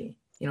energy.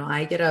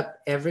 I get up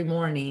every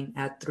morning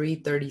at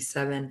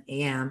 3:37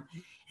 a.m.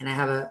 and I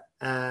have a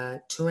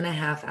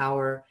 2.5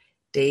 hour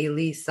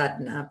daily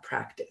sadhana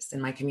practice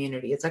in my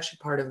community. It's actually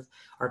part of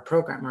our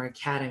program, our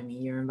academy.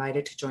 You're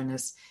invited to join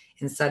us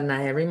in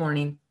sadhana every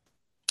morning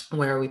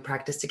where we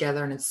practice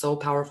together. And it's so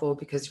powerful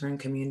because you're in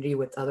community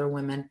with other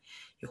women.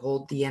 You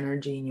hold the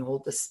energy and you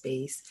hold the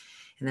space.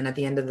 And then at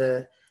the end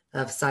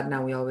of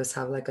sadhana, we always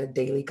have like a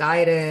daily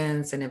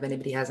guidance. And if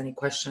anybody has any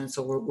questions,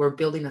 so we're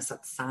building a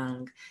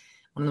satsang,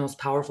 one of the most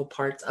powerful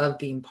parts of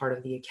being part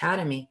of the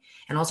academy.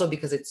 And also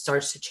because it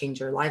starts to change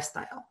your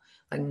lifestyle.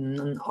 Like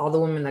all the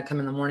women that come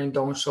in the morning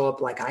don't show up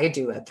like I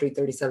do at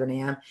 3:37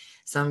 a.m.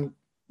 Some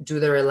do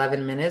their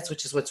 11 minutes,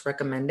 which is what's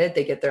recommended.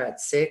 They get there at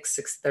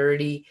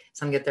 6:30.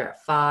 Some get there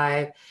at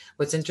 5.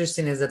 What's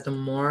interesting is that the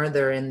more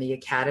they're in the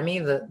academy,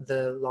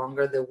 the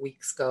longer the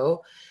weeks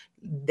go,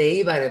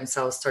 they by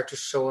themselves start to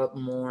show up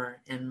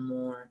more and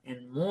more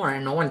and more.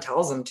 And no one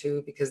tells them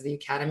to, because the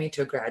academy,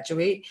 to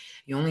graduate,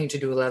 you only need to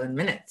do 11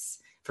 minutes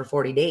for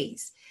 40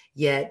 days.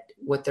 Yet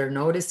what they're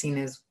noticing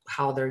is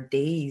how their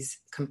days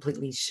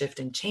completely shift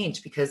and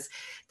change, because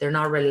they're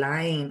not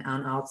relying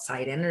on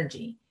outside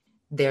energy.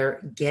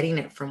 They're getting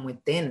it from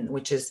within,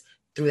 which is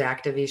through the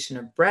activation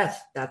of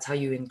breath. That's how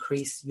you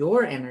increase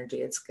your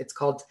energy. It's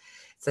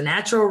a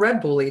natural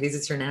Red Bull, ladies.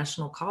 It's your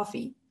natural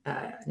coffee,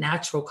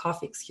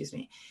 excuse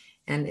me.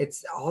 And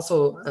it's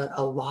also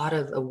a lot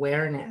of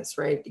awareness,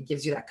 right? It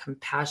gives you that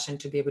compassion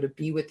to be able to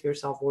be with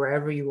yourself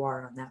wherever you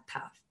are on that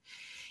path.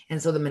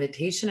 And so the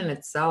meditation in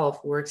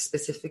itself works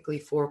specifically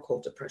for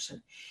cold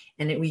depression.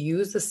 And we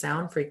use the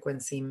sound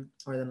frequency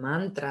or the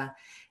mantra,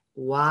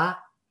 Wa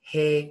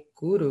He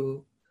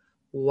Guru,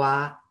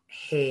 Wa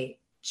He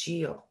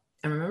Jio.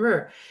 And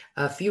remember,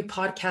 a few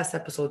podcast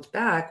episodes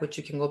back, which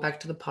you can go back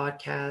to the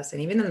podcast,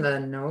 and even in the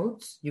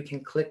notes, you can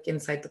click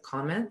inside the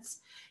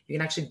comments. You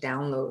can actually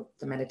download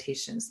the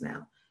meditations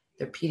now.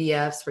 They're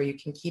PDFs where you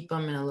can keep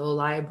them in a little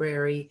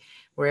library,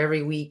 where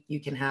every week you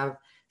can have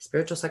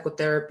spiritual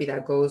psychotherapy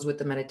that goes with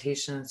the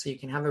meditation. So you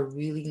can have a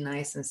really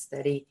nice and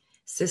steady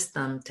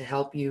system to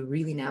help you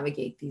really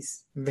navigate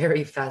these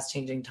very fast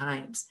changing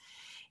times.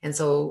 And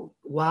so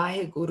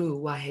Wahe Guru,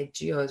 Wahe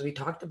Jio, as we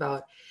talked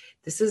about,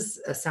 this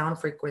is a sound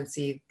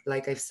frequency,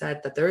 like I've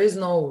said, that there is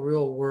no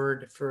real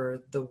word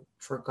for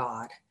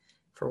God,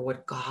 for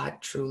what God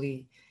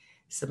truly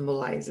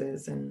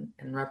symbolizes and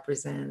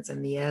represents,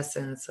 and the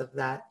essence of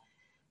that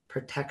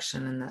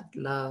protection and that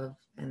love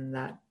and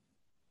that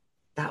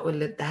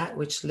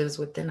which lives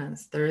within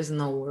us. There is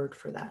no word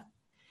for that.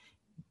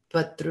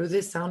 But through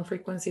this sound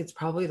frequency, it's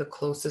probably the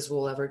closest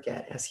we'll ever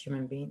get as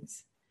human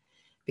beings.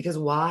 Because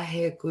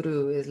Wahe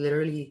Guru is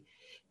literally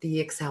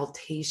the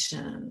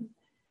exaltation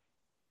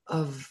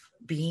of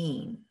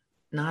being,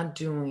 not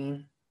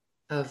doing,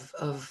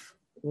 of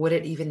what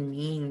it even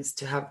means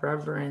to have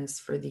reverence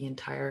for the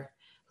entire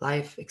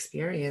life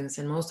experience.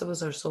 And most of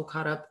us are so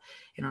caught up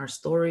in our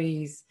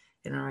stories,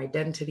 in our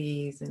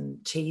identities,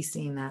 and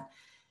chasing that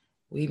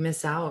we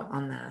miss out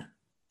on that.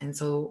 And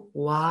so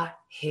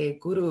Wahe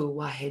Guru,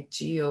 Wahe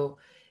Jio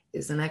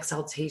is an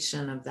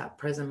exaltation of that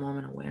present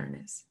moment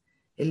awareness.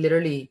 It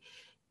literally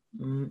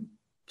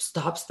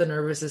stops the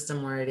nervous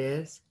system where it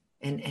is,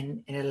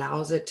 and it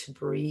allows it to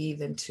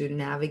breathe and to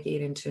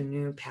navigate into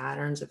new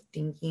patterns of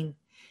thinking,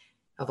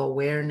 of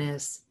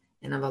awareness,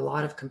 and of a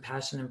lot of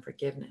compassion and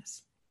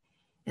forgiveness.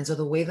 And so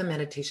the way the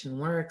meditation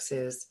works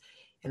is,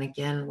 and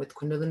again, with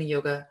Kundalini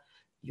Yoga,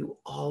 you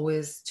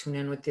always tune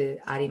in with the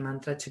Adi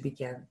mantra to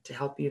begin, to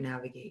help you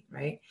navigate,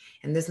 right?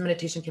 And this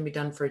meditation can be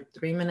done for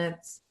 3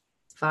 minutes,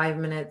 5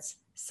 minutes,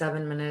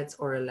 7 minutes,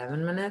 or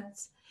 11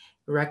 minutes.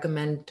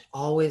 Recommend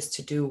always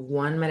to do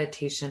one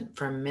meditation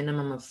for a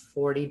minimum of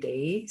 40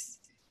 days,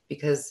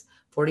 because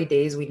 40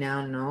 days, we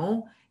now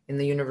know in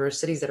the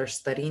universities that are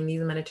studying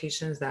these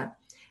meditations that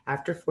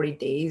after 40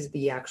 days,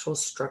 the actual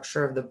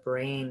structure of the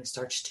brain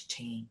starts to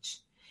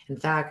change. In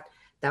fact,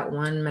 that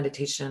one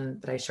meditation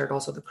that I shared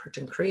also, the Kurt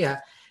in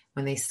Korea,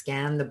 when they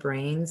scanned the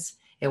brains,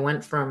 it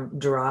went from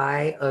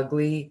dry,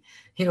 ugly,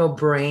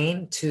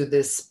 brain to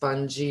this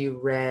spongy,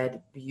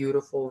 red,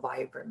 beautiful,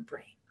 vibrant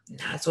brain. And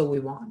that's what we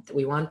want.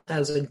 We want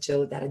that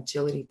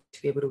agility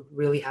to be able to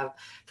really have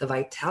the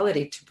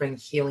vitality to bring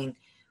healing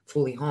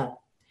fully home.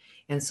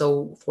 And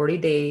so 40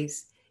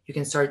 days, you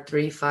can start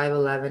 3, 5,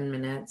 11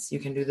 minutes. You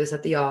can do this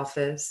at the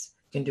office.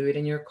 You can do it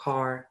in your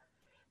car.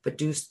 But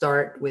do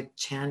start with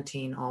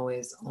chanting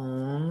always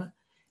Om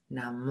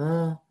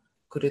Namo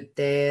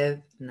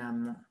Gurudev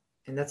Namo.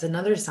 And that's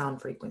another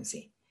sound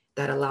frequency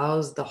that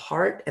allows the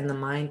heart and the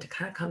mind to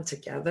kind of come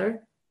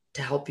together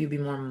to help you be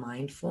more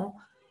mindful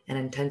and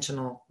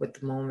intentional with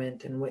the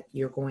moment and what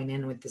you're going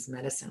in with this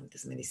medicine, with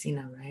this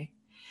medicina, right?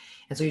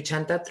 And so you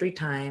chant that 3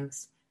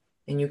 times,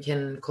 and you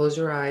can close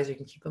your eyes, you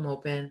can keep them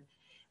open,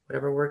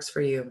 whatever works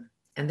for you.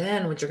 And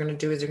then what you're going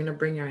to do is you're going to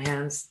bring your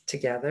hands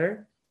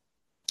together.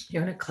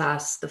 You're going to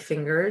clasp the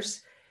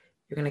fingers.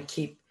 You're going to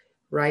keep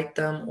right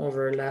thumb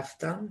over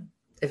left thumb.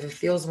 If it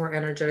feels more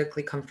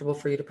energetically comfortable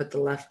for you to put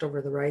the left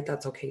over the right,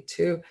 that's okay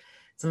too.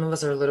 Some of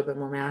us are a little bit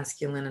more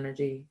masculine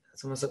energy.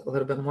 Some of us are a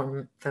little bit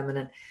more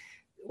feminine.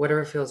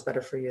 Whatever feels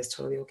better for you is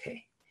totally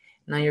okay.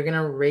 Now you're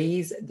going to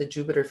raise the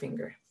Jupiter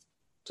finger,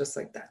 just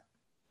like that.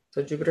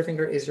 So Jupiter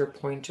finger is your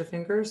pointer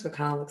finger. So it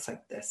kind of looks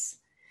like this.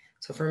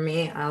 So for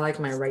me, I like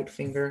my right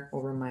finger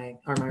over my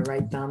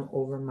right thumb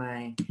over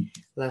my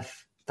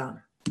left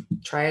thumb.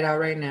 Try it out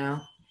right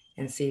now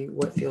and see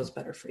what feels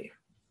better for you.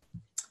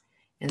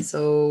 And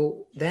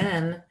so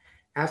then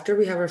after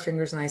we have our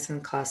fingers nice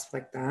and clasped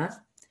like that,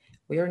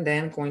 we are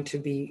then going to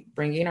be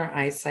bringing our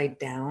eyesight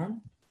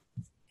down,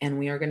 and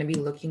we are going to be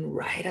looking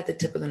right at the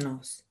tip of the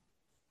nose.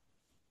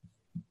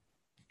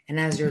 And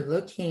as you're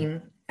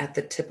looking at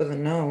the tip of the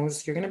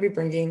nose, you're going to be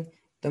bringing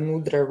the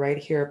mudra right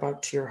here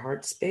about to your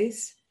heart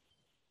space.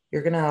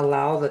 you're going to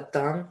allow the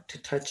thumb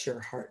to touch your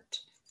heart.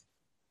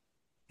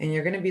 And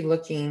you're going to be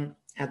looking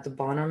at the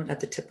bottom, at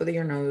the tip of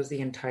your nose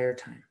the entire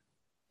time.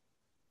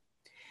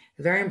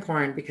 Very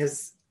important,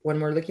 because when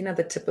we're looking at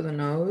the tip of the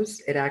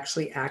nose, it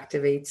actually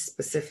activates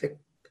specific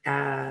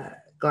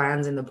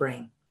glands in the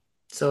brain.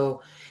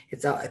 So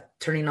it's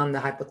turning on the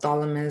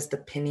hypothalamus, the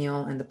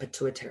pineal, and the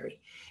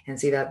pituitary. And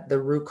see that the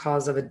root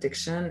cause of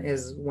addiction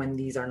is when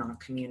these are not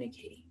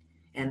communicating,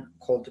 and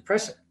cold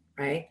depression,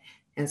 right?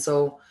 And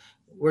so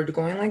we're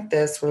going like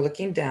this, we're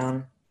looking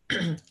down,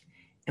 and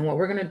what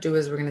we're going to do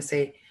is we're going to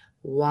say,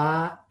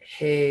 Wa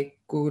he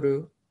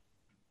guru,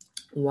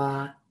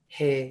 wa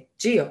he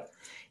jio.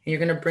 And you're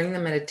going to bring the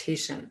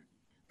meditation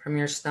from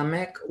your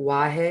stomach,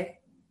 wa he,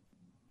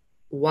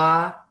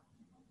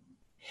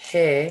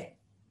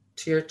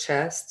 to your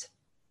chest.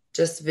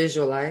 Just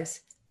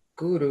visualize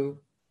guru,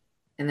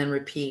 and then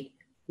repeat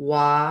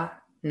wa,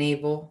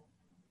 navel,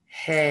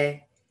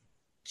 he,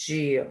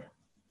 jio. And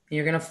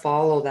you're going to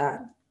follow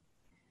that.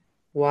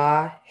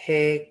 Wa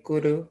he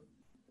guru,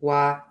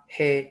 wa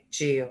he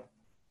jio.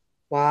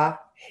 Wa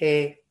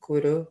he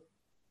guru,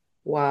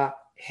 wa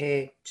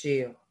he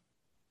jio.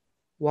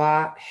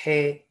 Wa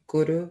he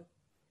guru,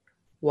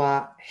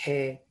 wa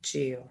he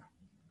jio.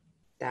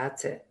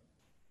 That's it.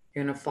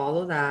 You're going to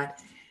follow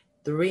that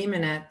 3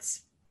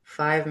 minutes,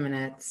 5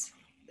 minutes,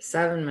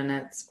 7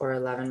 minutes, or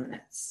 11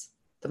 minutes.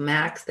 The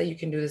max that you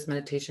can do this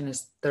meditation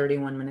is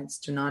 31 minutes.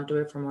 Do not do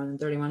it for more than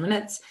 31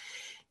 minutes.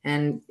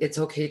 And it's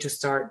okay to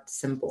start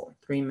simple,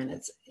 3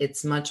 minutes.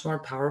 It's much more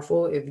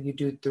powerful if you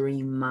do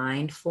 3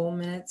 mindful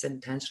minutes,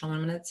 intentional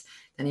minutes,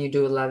 than you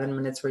do 11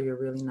 minutes where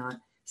you're really not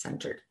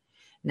centered.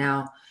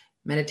 Now,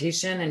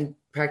 meditation and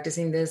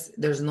practicing this,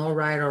 there's no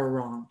right or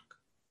wrong,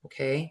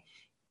 okay?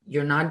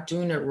 You're not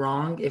doing it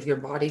wrong if your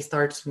body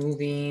starts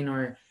moving,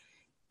 or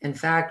in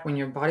fact, when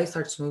your body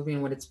starts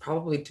moving, what it's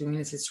probably doing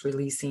is it's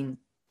releasing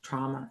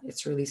trauma.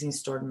 It's releasing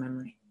stored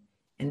memory.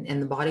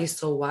 And the body is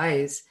so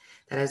wise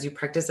that as you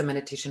practice the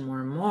meditation more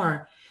and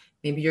more,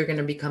 maybe you're going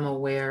to become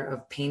aware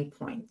of pain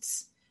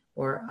points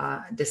or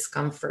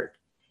discomfort.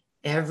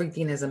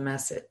 Everything is a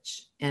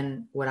message.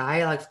 And what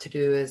I like to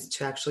do is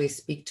to actually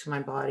speak to my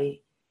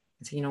body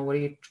and say, what are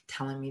you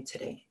telling me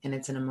today? And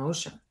it's an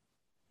emotion.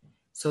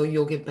 So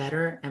you'll get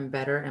better and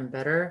better and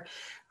better.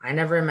 I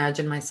never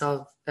imagined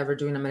myself ever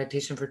doing a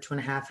meditation for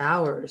 2.5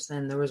 hours.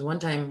 And there was one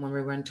time when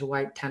we went to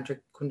White Tantric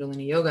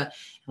Kundalini Yoga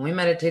and we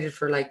meditated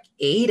for like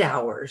 8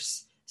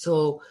 hours.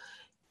 So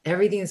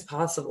everything is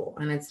possible.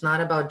 And it's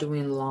not about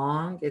doing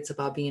long. It's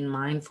about being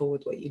mindful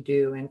with what you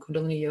do. And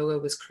Kundalini Yoga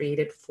was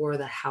created for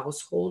the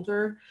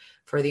householder,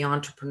 for the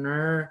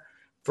entrepreneur,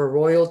 for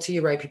royalty,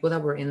 right? People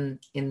that were in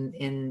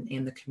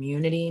the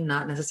community,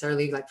 not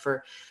necessarily like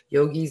for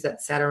yogis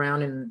that sat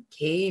around in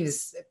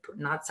caves,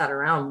 not sat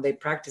around. They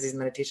practice these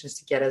meditations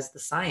to get us the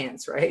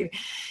science, right?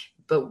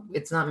 But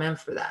it's not meant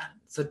for that.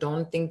 So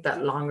don't think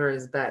that longer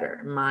is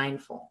better.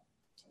 Mindful.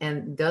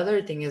 And the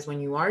other thing is when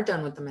you are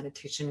done with the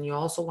meditation, you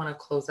also want to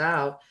close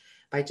out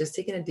by just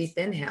taking a deep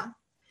inhale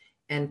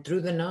and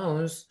through the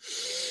nose,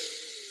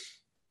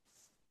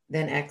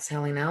 then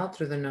exhaling out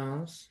through the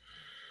nose,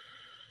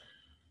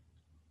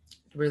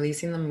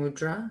 releasing the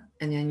mudra,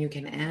 and then you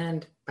can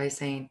end by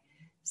saying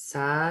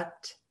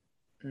Sat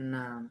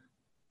Nam.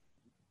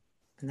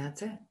 And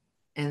that's it.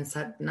 And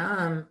Sat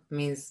Nam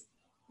means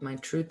my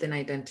truth and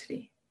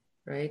identity,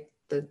 right?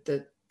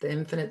 The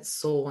infinite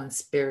soul and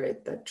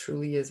spirit that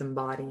truly is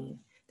embodying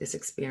this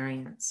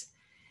experience.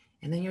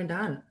 And then you're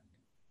done.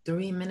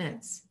 3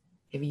 minutes.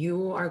 If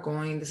you are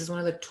going, this is one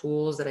of the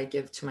tools that I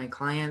give to my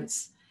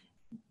clients,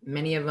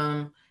 many of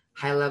them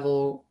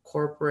high-level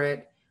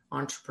corporate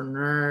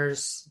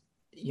entrepreneurs,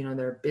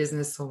 they're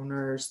business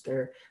owners,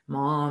 they're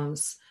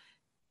moms,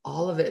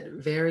 all of it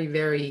very,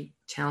 very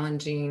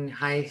challenging,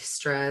 high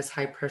stress,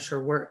 high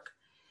pressure work.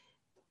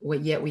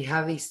 Yet we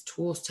have these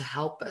tools to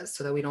help us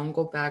so that we don't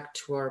go back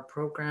to our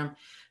program,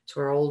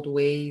 to our old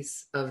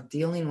ways of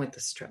dealing with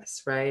the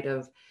stress, right?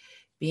 Of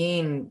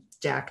being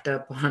jacked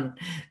up on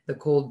the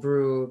cold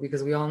brew,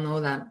 because we all know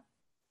that.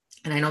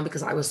 And I know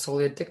because I was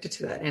solely addicted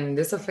to that. And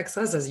this affects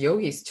us as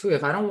yogis too.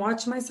 If I don't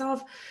watch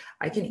myself,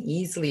 I can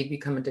easily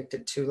become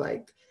addicted to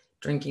like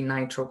drinking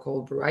nitro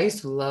cold brew. I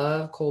used to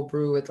love cold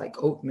brew with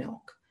like oat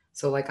milk.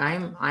 So like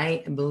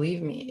I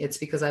believe me, it's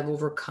because I've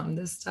overcome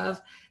this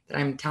stuff that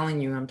I'm telling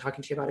you, I'm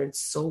talking to you about it.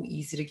 It's so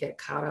easy to get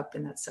caught up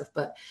in that stuff,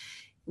 but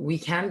we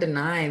can't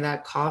deny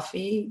that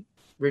coffee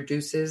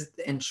reduces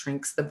and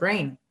shrinks the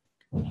brain.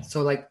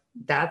 So like,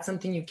 that's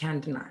something you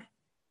can't deny.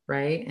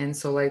 Right. And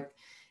so like,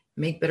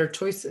 make better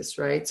choices.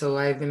 Right. So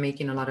I've been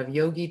making a lot of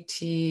yogi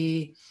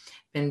tea,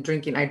 been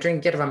drinking, I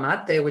drink yerba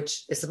mate,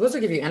 which is supposed to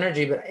give you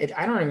energy, but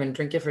I don't even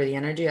drink it for the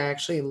energy. I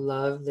actually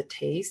love the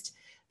taste,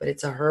 but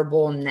it's a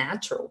herbal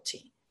natural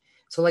tea.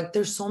 So like,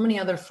 there's so many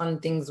other fun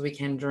things we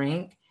can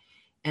drink.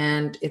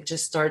 And it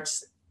just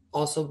starts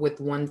also with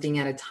one thing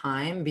at a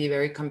time. Be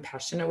very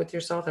compassionate with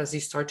yourself as you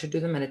start to do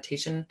the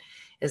meditation.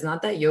 It's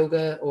not that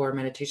yoga or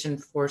meditation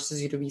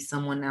forces you to be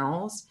someone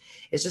else.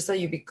 It's just that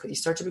you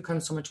start to become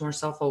so much more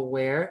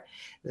self-aware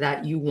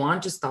that you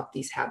want to stop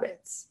these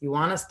habits. You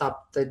want to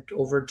stop the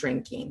over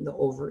drinking, the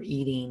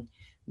overeating,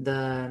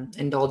 the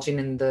indulging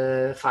in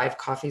the 5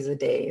 coffees a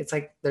day. It's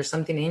like there's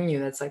something in you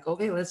that's like,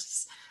 okay,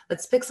 let's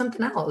pick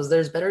something else.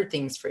 There's better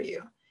things for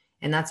you.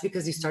 And that's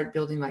because you start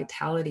building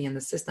vitality in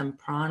the system,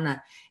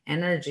 prana,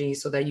 energy,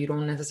 so that you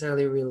don't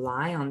necessarily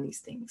rely on these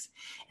things.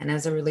 And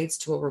as it relates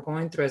to what we're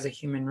going through as a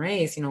human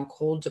race,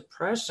 cold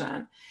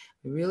depression,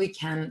 we really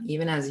can,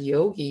 even as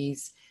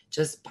yogis,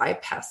 just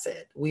bypass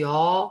it. We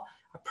all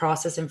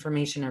process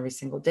information every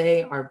single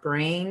day. Our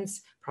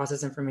brains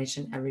process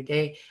information every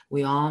day.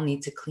 We all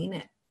need to clean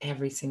it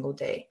every single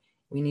day.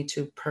 We need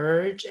to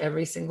purge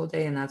every single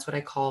day. And that's what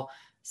I call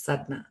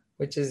sadhana,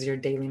 which is your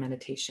daily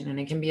meditation. And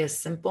it can be as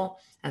simple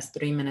as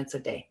 3 minutes a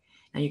day.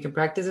 Now you can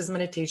practice this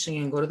meditation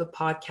and go to the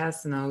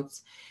podcast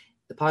notes.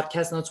 The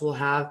podcast notes will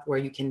have where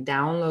you can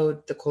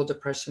download the cold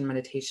depression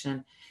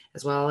meditation,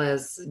 as well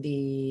as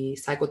the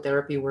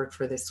psychotherapy work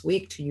for this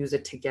week to use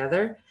it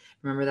together.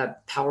 Remember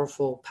that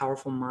powerful,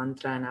 powerful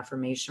mantra and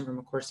affirmation from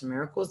A Course in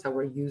Miracles that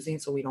we're using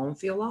so we don't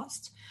feel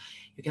lost.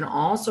 You can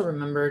also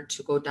remember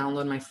to go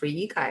download my free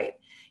e-guide.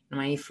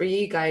 My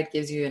free e-guide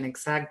gives you an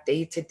exact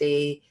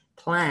day-to-day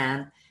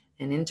plan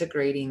and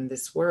integrating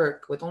this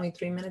work with only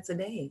 3 minutes a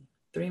day.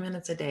 3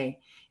 minutes a day.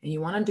 And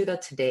you want to do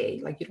that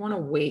today. Like, you don't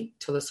want to wait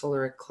till the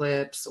solar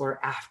eclipse or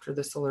after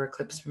the solar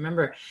eclipse.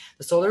 Remember,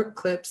 the solar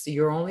eclipse,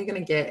 you're only going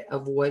to get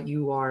of what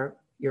your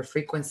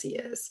frequency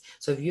is.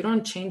 So if you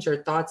don't change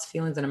your thoughts,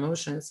 feelings, and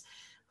emotions,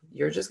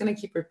 you're just going to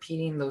keep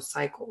repeating those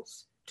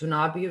cycles. Do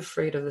not be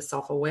afraid of the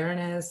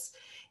self-awareness.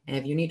 And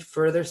if you need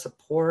further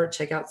support,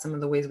 check out some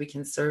of the ways we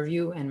can serve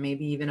you, and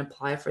maybe even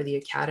apply for the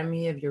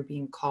academy if you're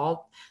being called.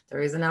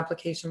 There is an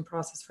application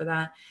process for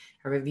that.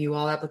 I review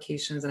all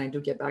applications and I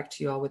do get back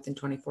to you all within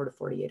 24 to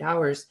 48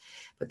 hours.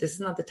 But this is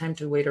not the time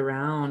to wait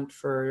around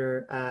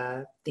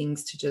for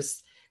things to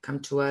just come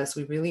to us.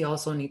 We really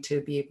also need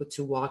to be able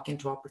to walk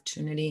into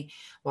opportunity,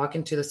 walk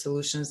into the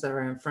solutions that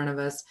are in front of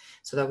us,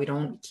 so that we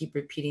don't keep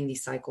repeating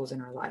these cycles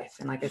in our life.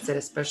 And like I said,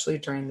 especially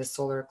during the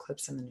solar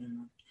eclipse and the new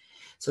moon.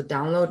 So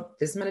download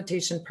this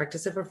meditation,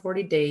 practice it for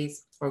 40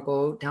 days, or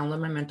go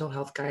download my mental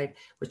health guide,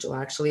 which will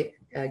actually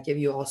give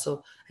you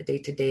also a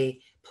day-to-day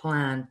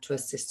plan to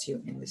assist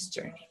you in this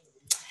journey.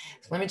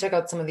 So let me check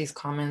out some of these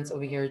comments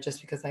over here,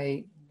 just because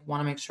I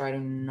want to make sure I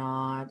do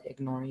not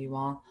ignore you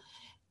all.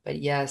 But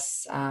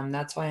yes,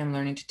 that's why I'm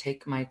learning to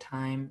take my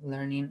time,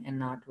 learning and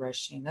not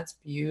rushing. That's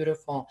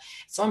beautiful.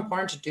 It's so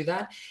important to do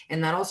that.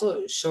 And that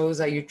also shows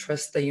that you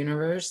trust the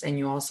universe. And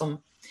you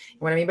also,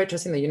 what I mean by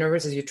trusting the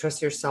universe is you trust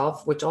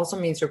yourself, which also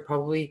means you're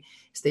probably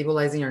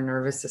stabilizing your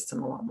nervous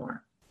system a lot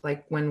more.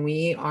 Like when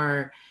we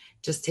are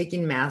just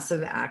taking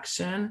massive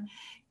action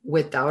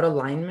without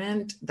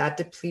alignment, that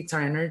depletes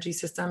our energy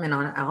system. And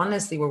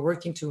honestly, we're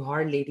working too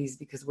hard, ladies,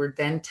 because we're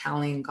then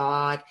telling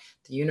God,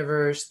 the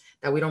universe,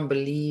 that we don't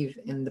believe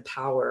in the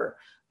power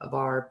of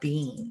our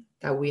being,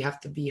 that we have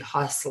to be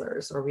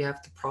hustlers or we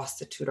have to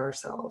prostitute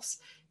ourselves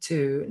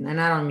to, and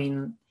I don't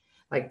mean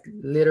like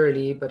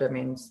literally, but I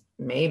mean,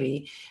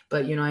 maybe,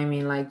 but I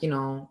mean, like,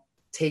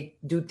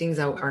 do things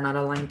that are not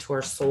aligned to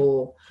our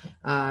soul,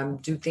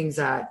 do things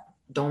that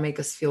don't make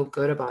us feel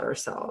good about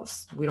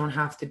ourselves. We don't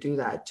have to do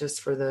that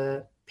just for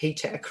the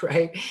paycheck,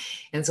 right?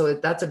 And so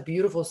that's a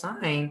beautiful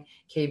sign,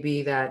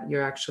 KB, that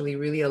you're actually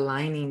really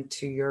aligning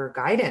to your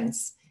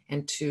guidance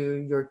and to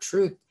your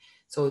truth.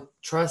 So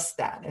trust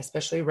that,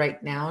 especially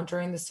right now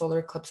during the solar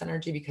eclipse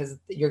energy, because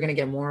you're going to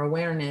get more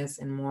awareness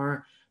and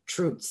more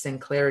truths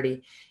and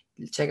clarity.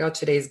 Check out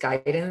today's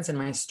guidance and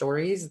my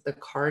stories. The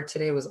card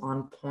today was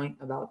on point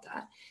about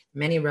that.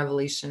 Many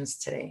revelations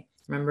today.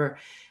 Remember,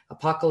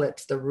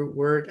 apocalypse, the root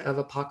word of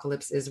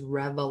apocalypse is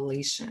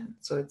revelation.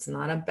 So it's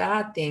not a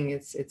bad thing.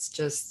 It's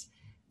just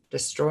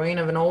destroying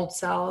of an old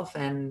self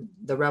and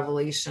the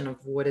revelation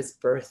of what is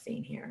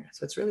birthing here.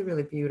 So it's really,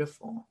 really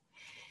beautiful.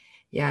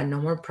 Yeah, no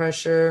more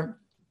pressure.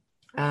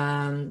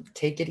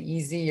 Take it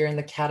easy. You're in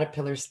the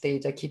caterpillar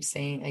stage. I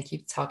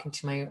keep talking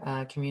to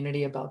my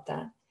community about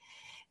that.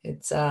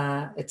 It's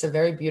a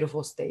very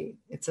beautiful state.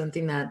 It's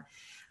something that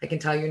I can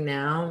tell you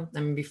now. I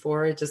mean,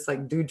 before it just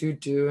like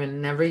do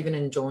and never even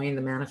enjoying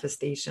the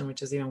manifestation,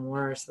 which is even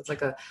worse. That's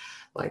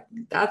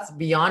that's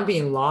beyond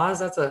being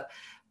lost.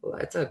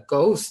 It's a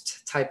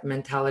ghost type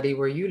mentality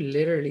where you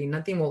literally,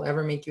 nothing will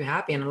ever make you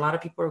happy. And a lot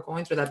of people are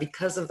going through that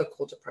because of the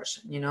cold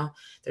depression.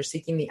 They're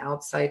seeking the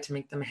outside to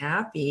make them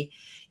happy.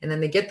 And then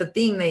they get the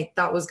thing they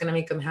thought was going to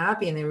make them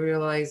happy and they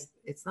realize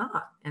it's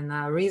not. And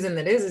the reason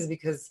that is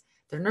because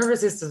their nervous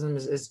system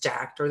is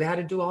jacked, or they had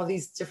to do all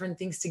these different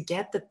things to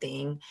get the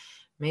thing.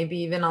 Maybe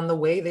even on the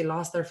way, they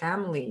lost their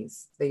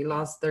families. They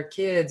lost their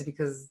kids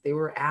because they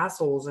were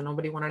assholes and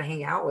nobody wanted to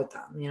hang out with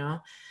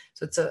them,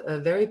 So it's a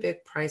very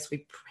big price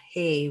we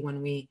pay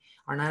when we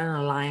are not in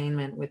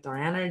alignment with our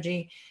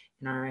energy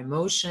and our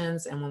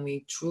emotions. And when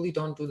we truly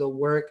don't do the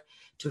work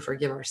to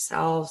forgive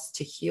ourselves,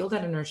 to heal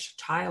that inner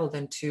child,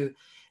 and to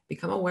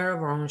become aware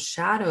of our own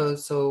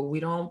shadows so we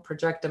don't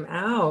project them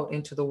out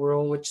into the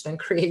world, which then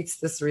creates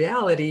this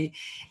reality.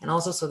 And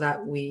also so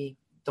that we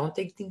don't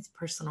take things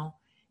personal.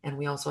 And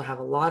we also have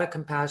a lot of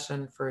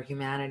compassion for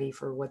humanity,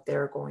 for what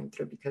they're going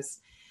through, because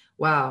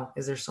wow,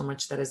 is there so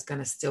much that is going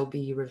to still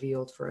be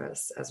revealed for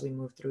us as we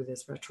move through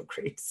this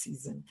retrograde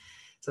season.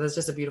 So that's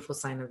just a beautiful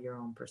sign of your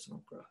own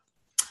personal growth.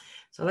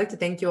 So I'd like to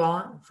thank you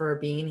all for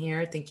being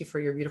here. Thank you for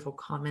your beautiful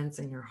comments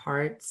and your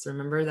hearts.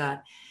 Remember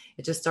that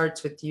it just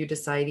starts with you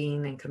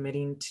deciding and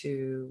committing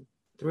to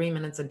 3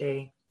 minutes a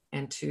day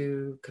and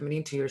to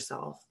committing to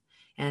yourself.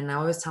 And I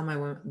always tell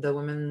the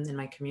women in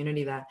my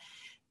community that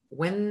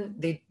when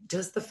they,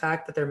 just the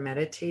fact that they're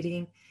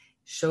meditating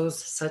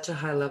shows such a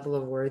high level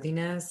of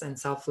worthiness and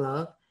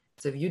self-love.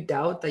 So if you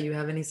doubt that you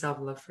have any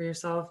self-love for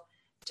yourself,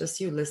 just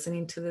you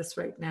listening to this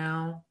right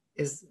now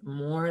is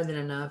more than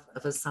enough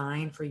of a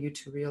sign for you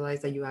to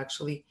realize that you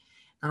actually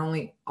not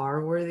only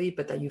are worthy,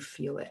 but that you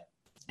feel it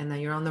and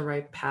that you're on the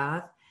right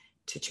path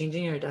to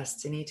changing your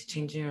destiny, to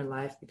changing your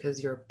life,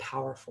 because you're a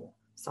powerful,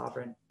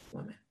 sovereign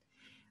woman.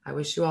 I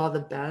wish you all the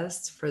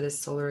best for this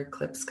solar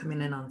eclipse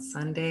coming in on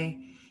Sunday.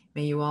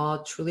 May you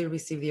all truly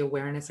receive the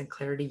awareness and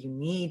clarity you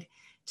need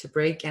to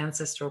break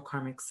ancestral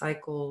karmic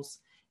cycles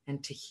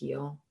and to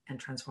heal and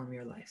transform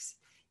your lives.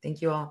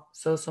 Thank you all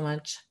so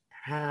much.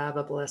 Have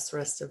a blessed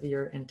rest of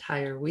your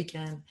entire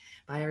weekend.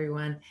 Bye,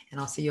 everyone. And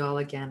I'll see you all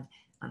again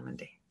on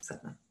Monday.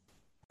 Satnam.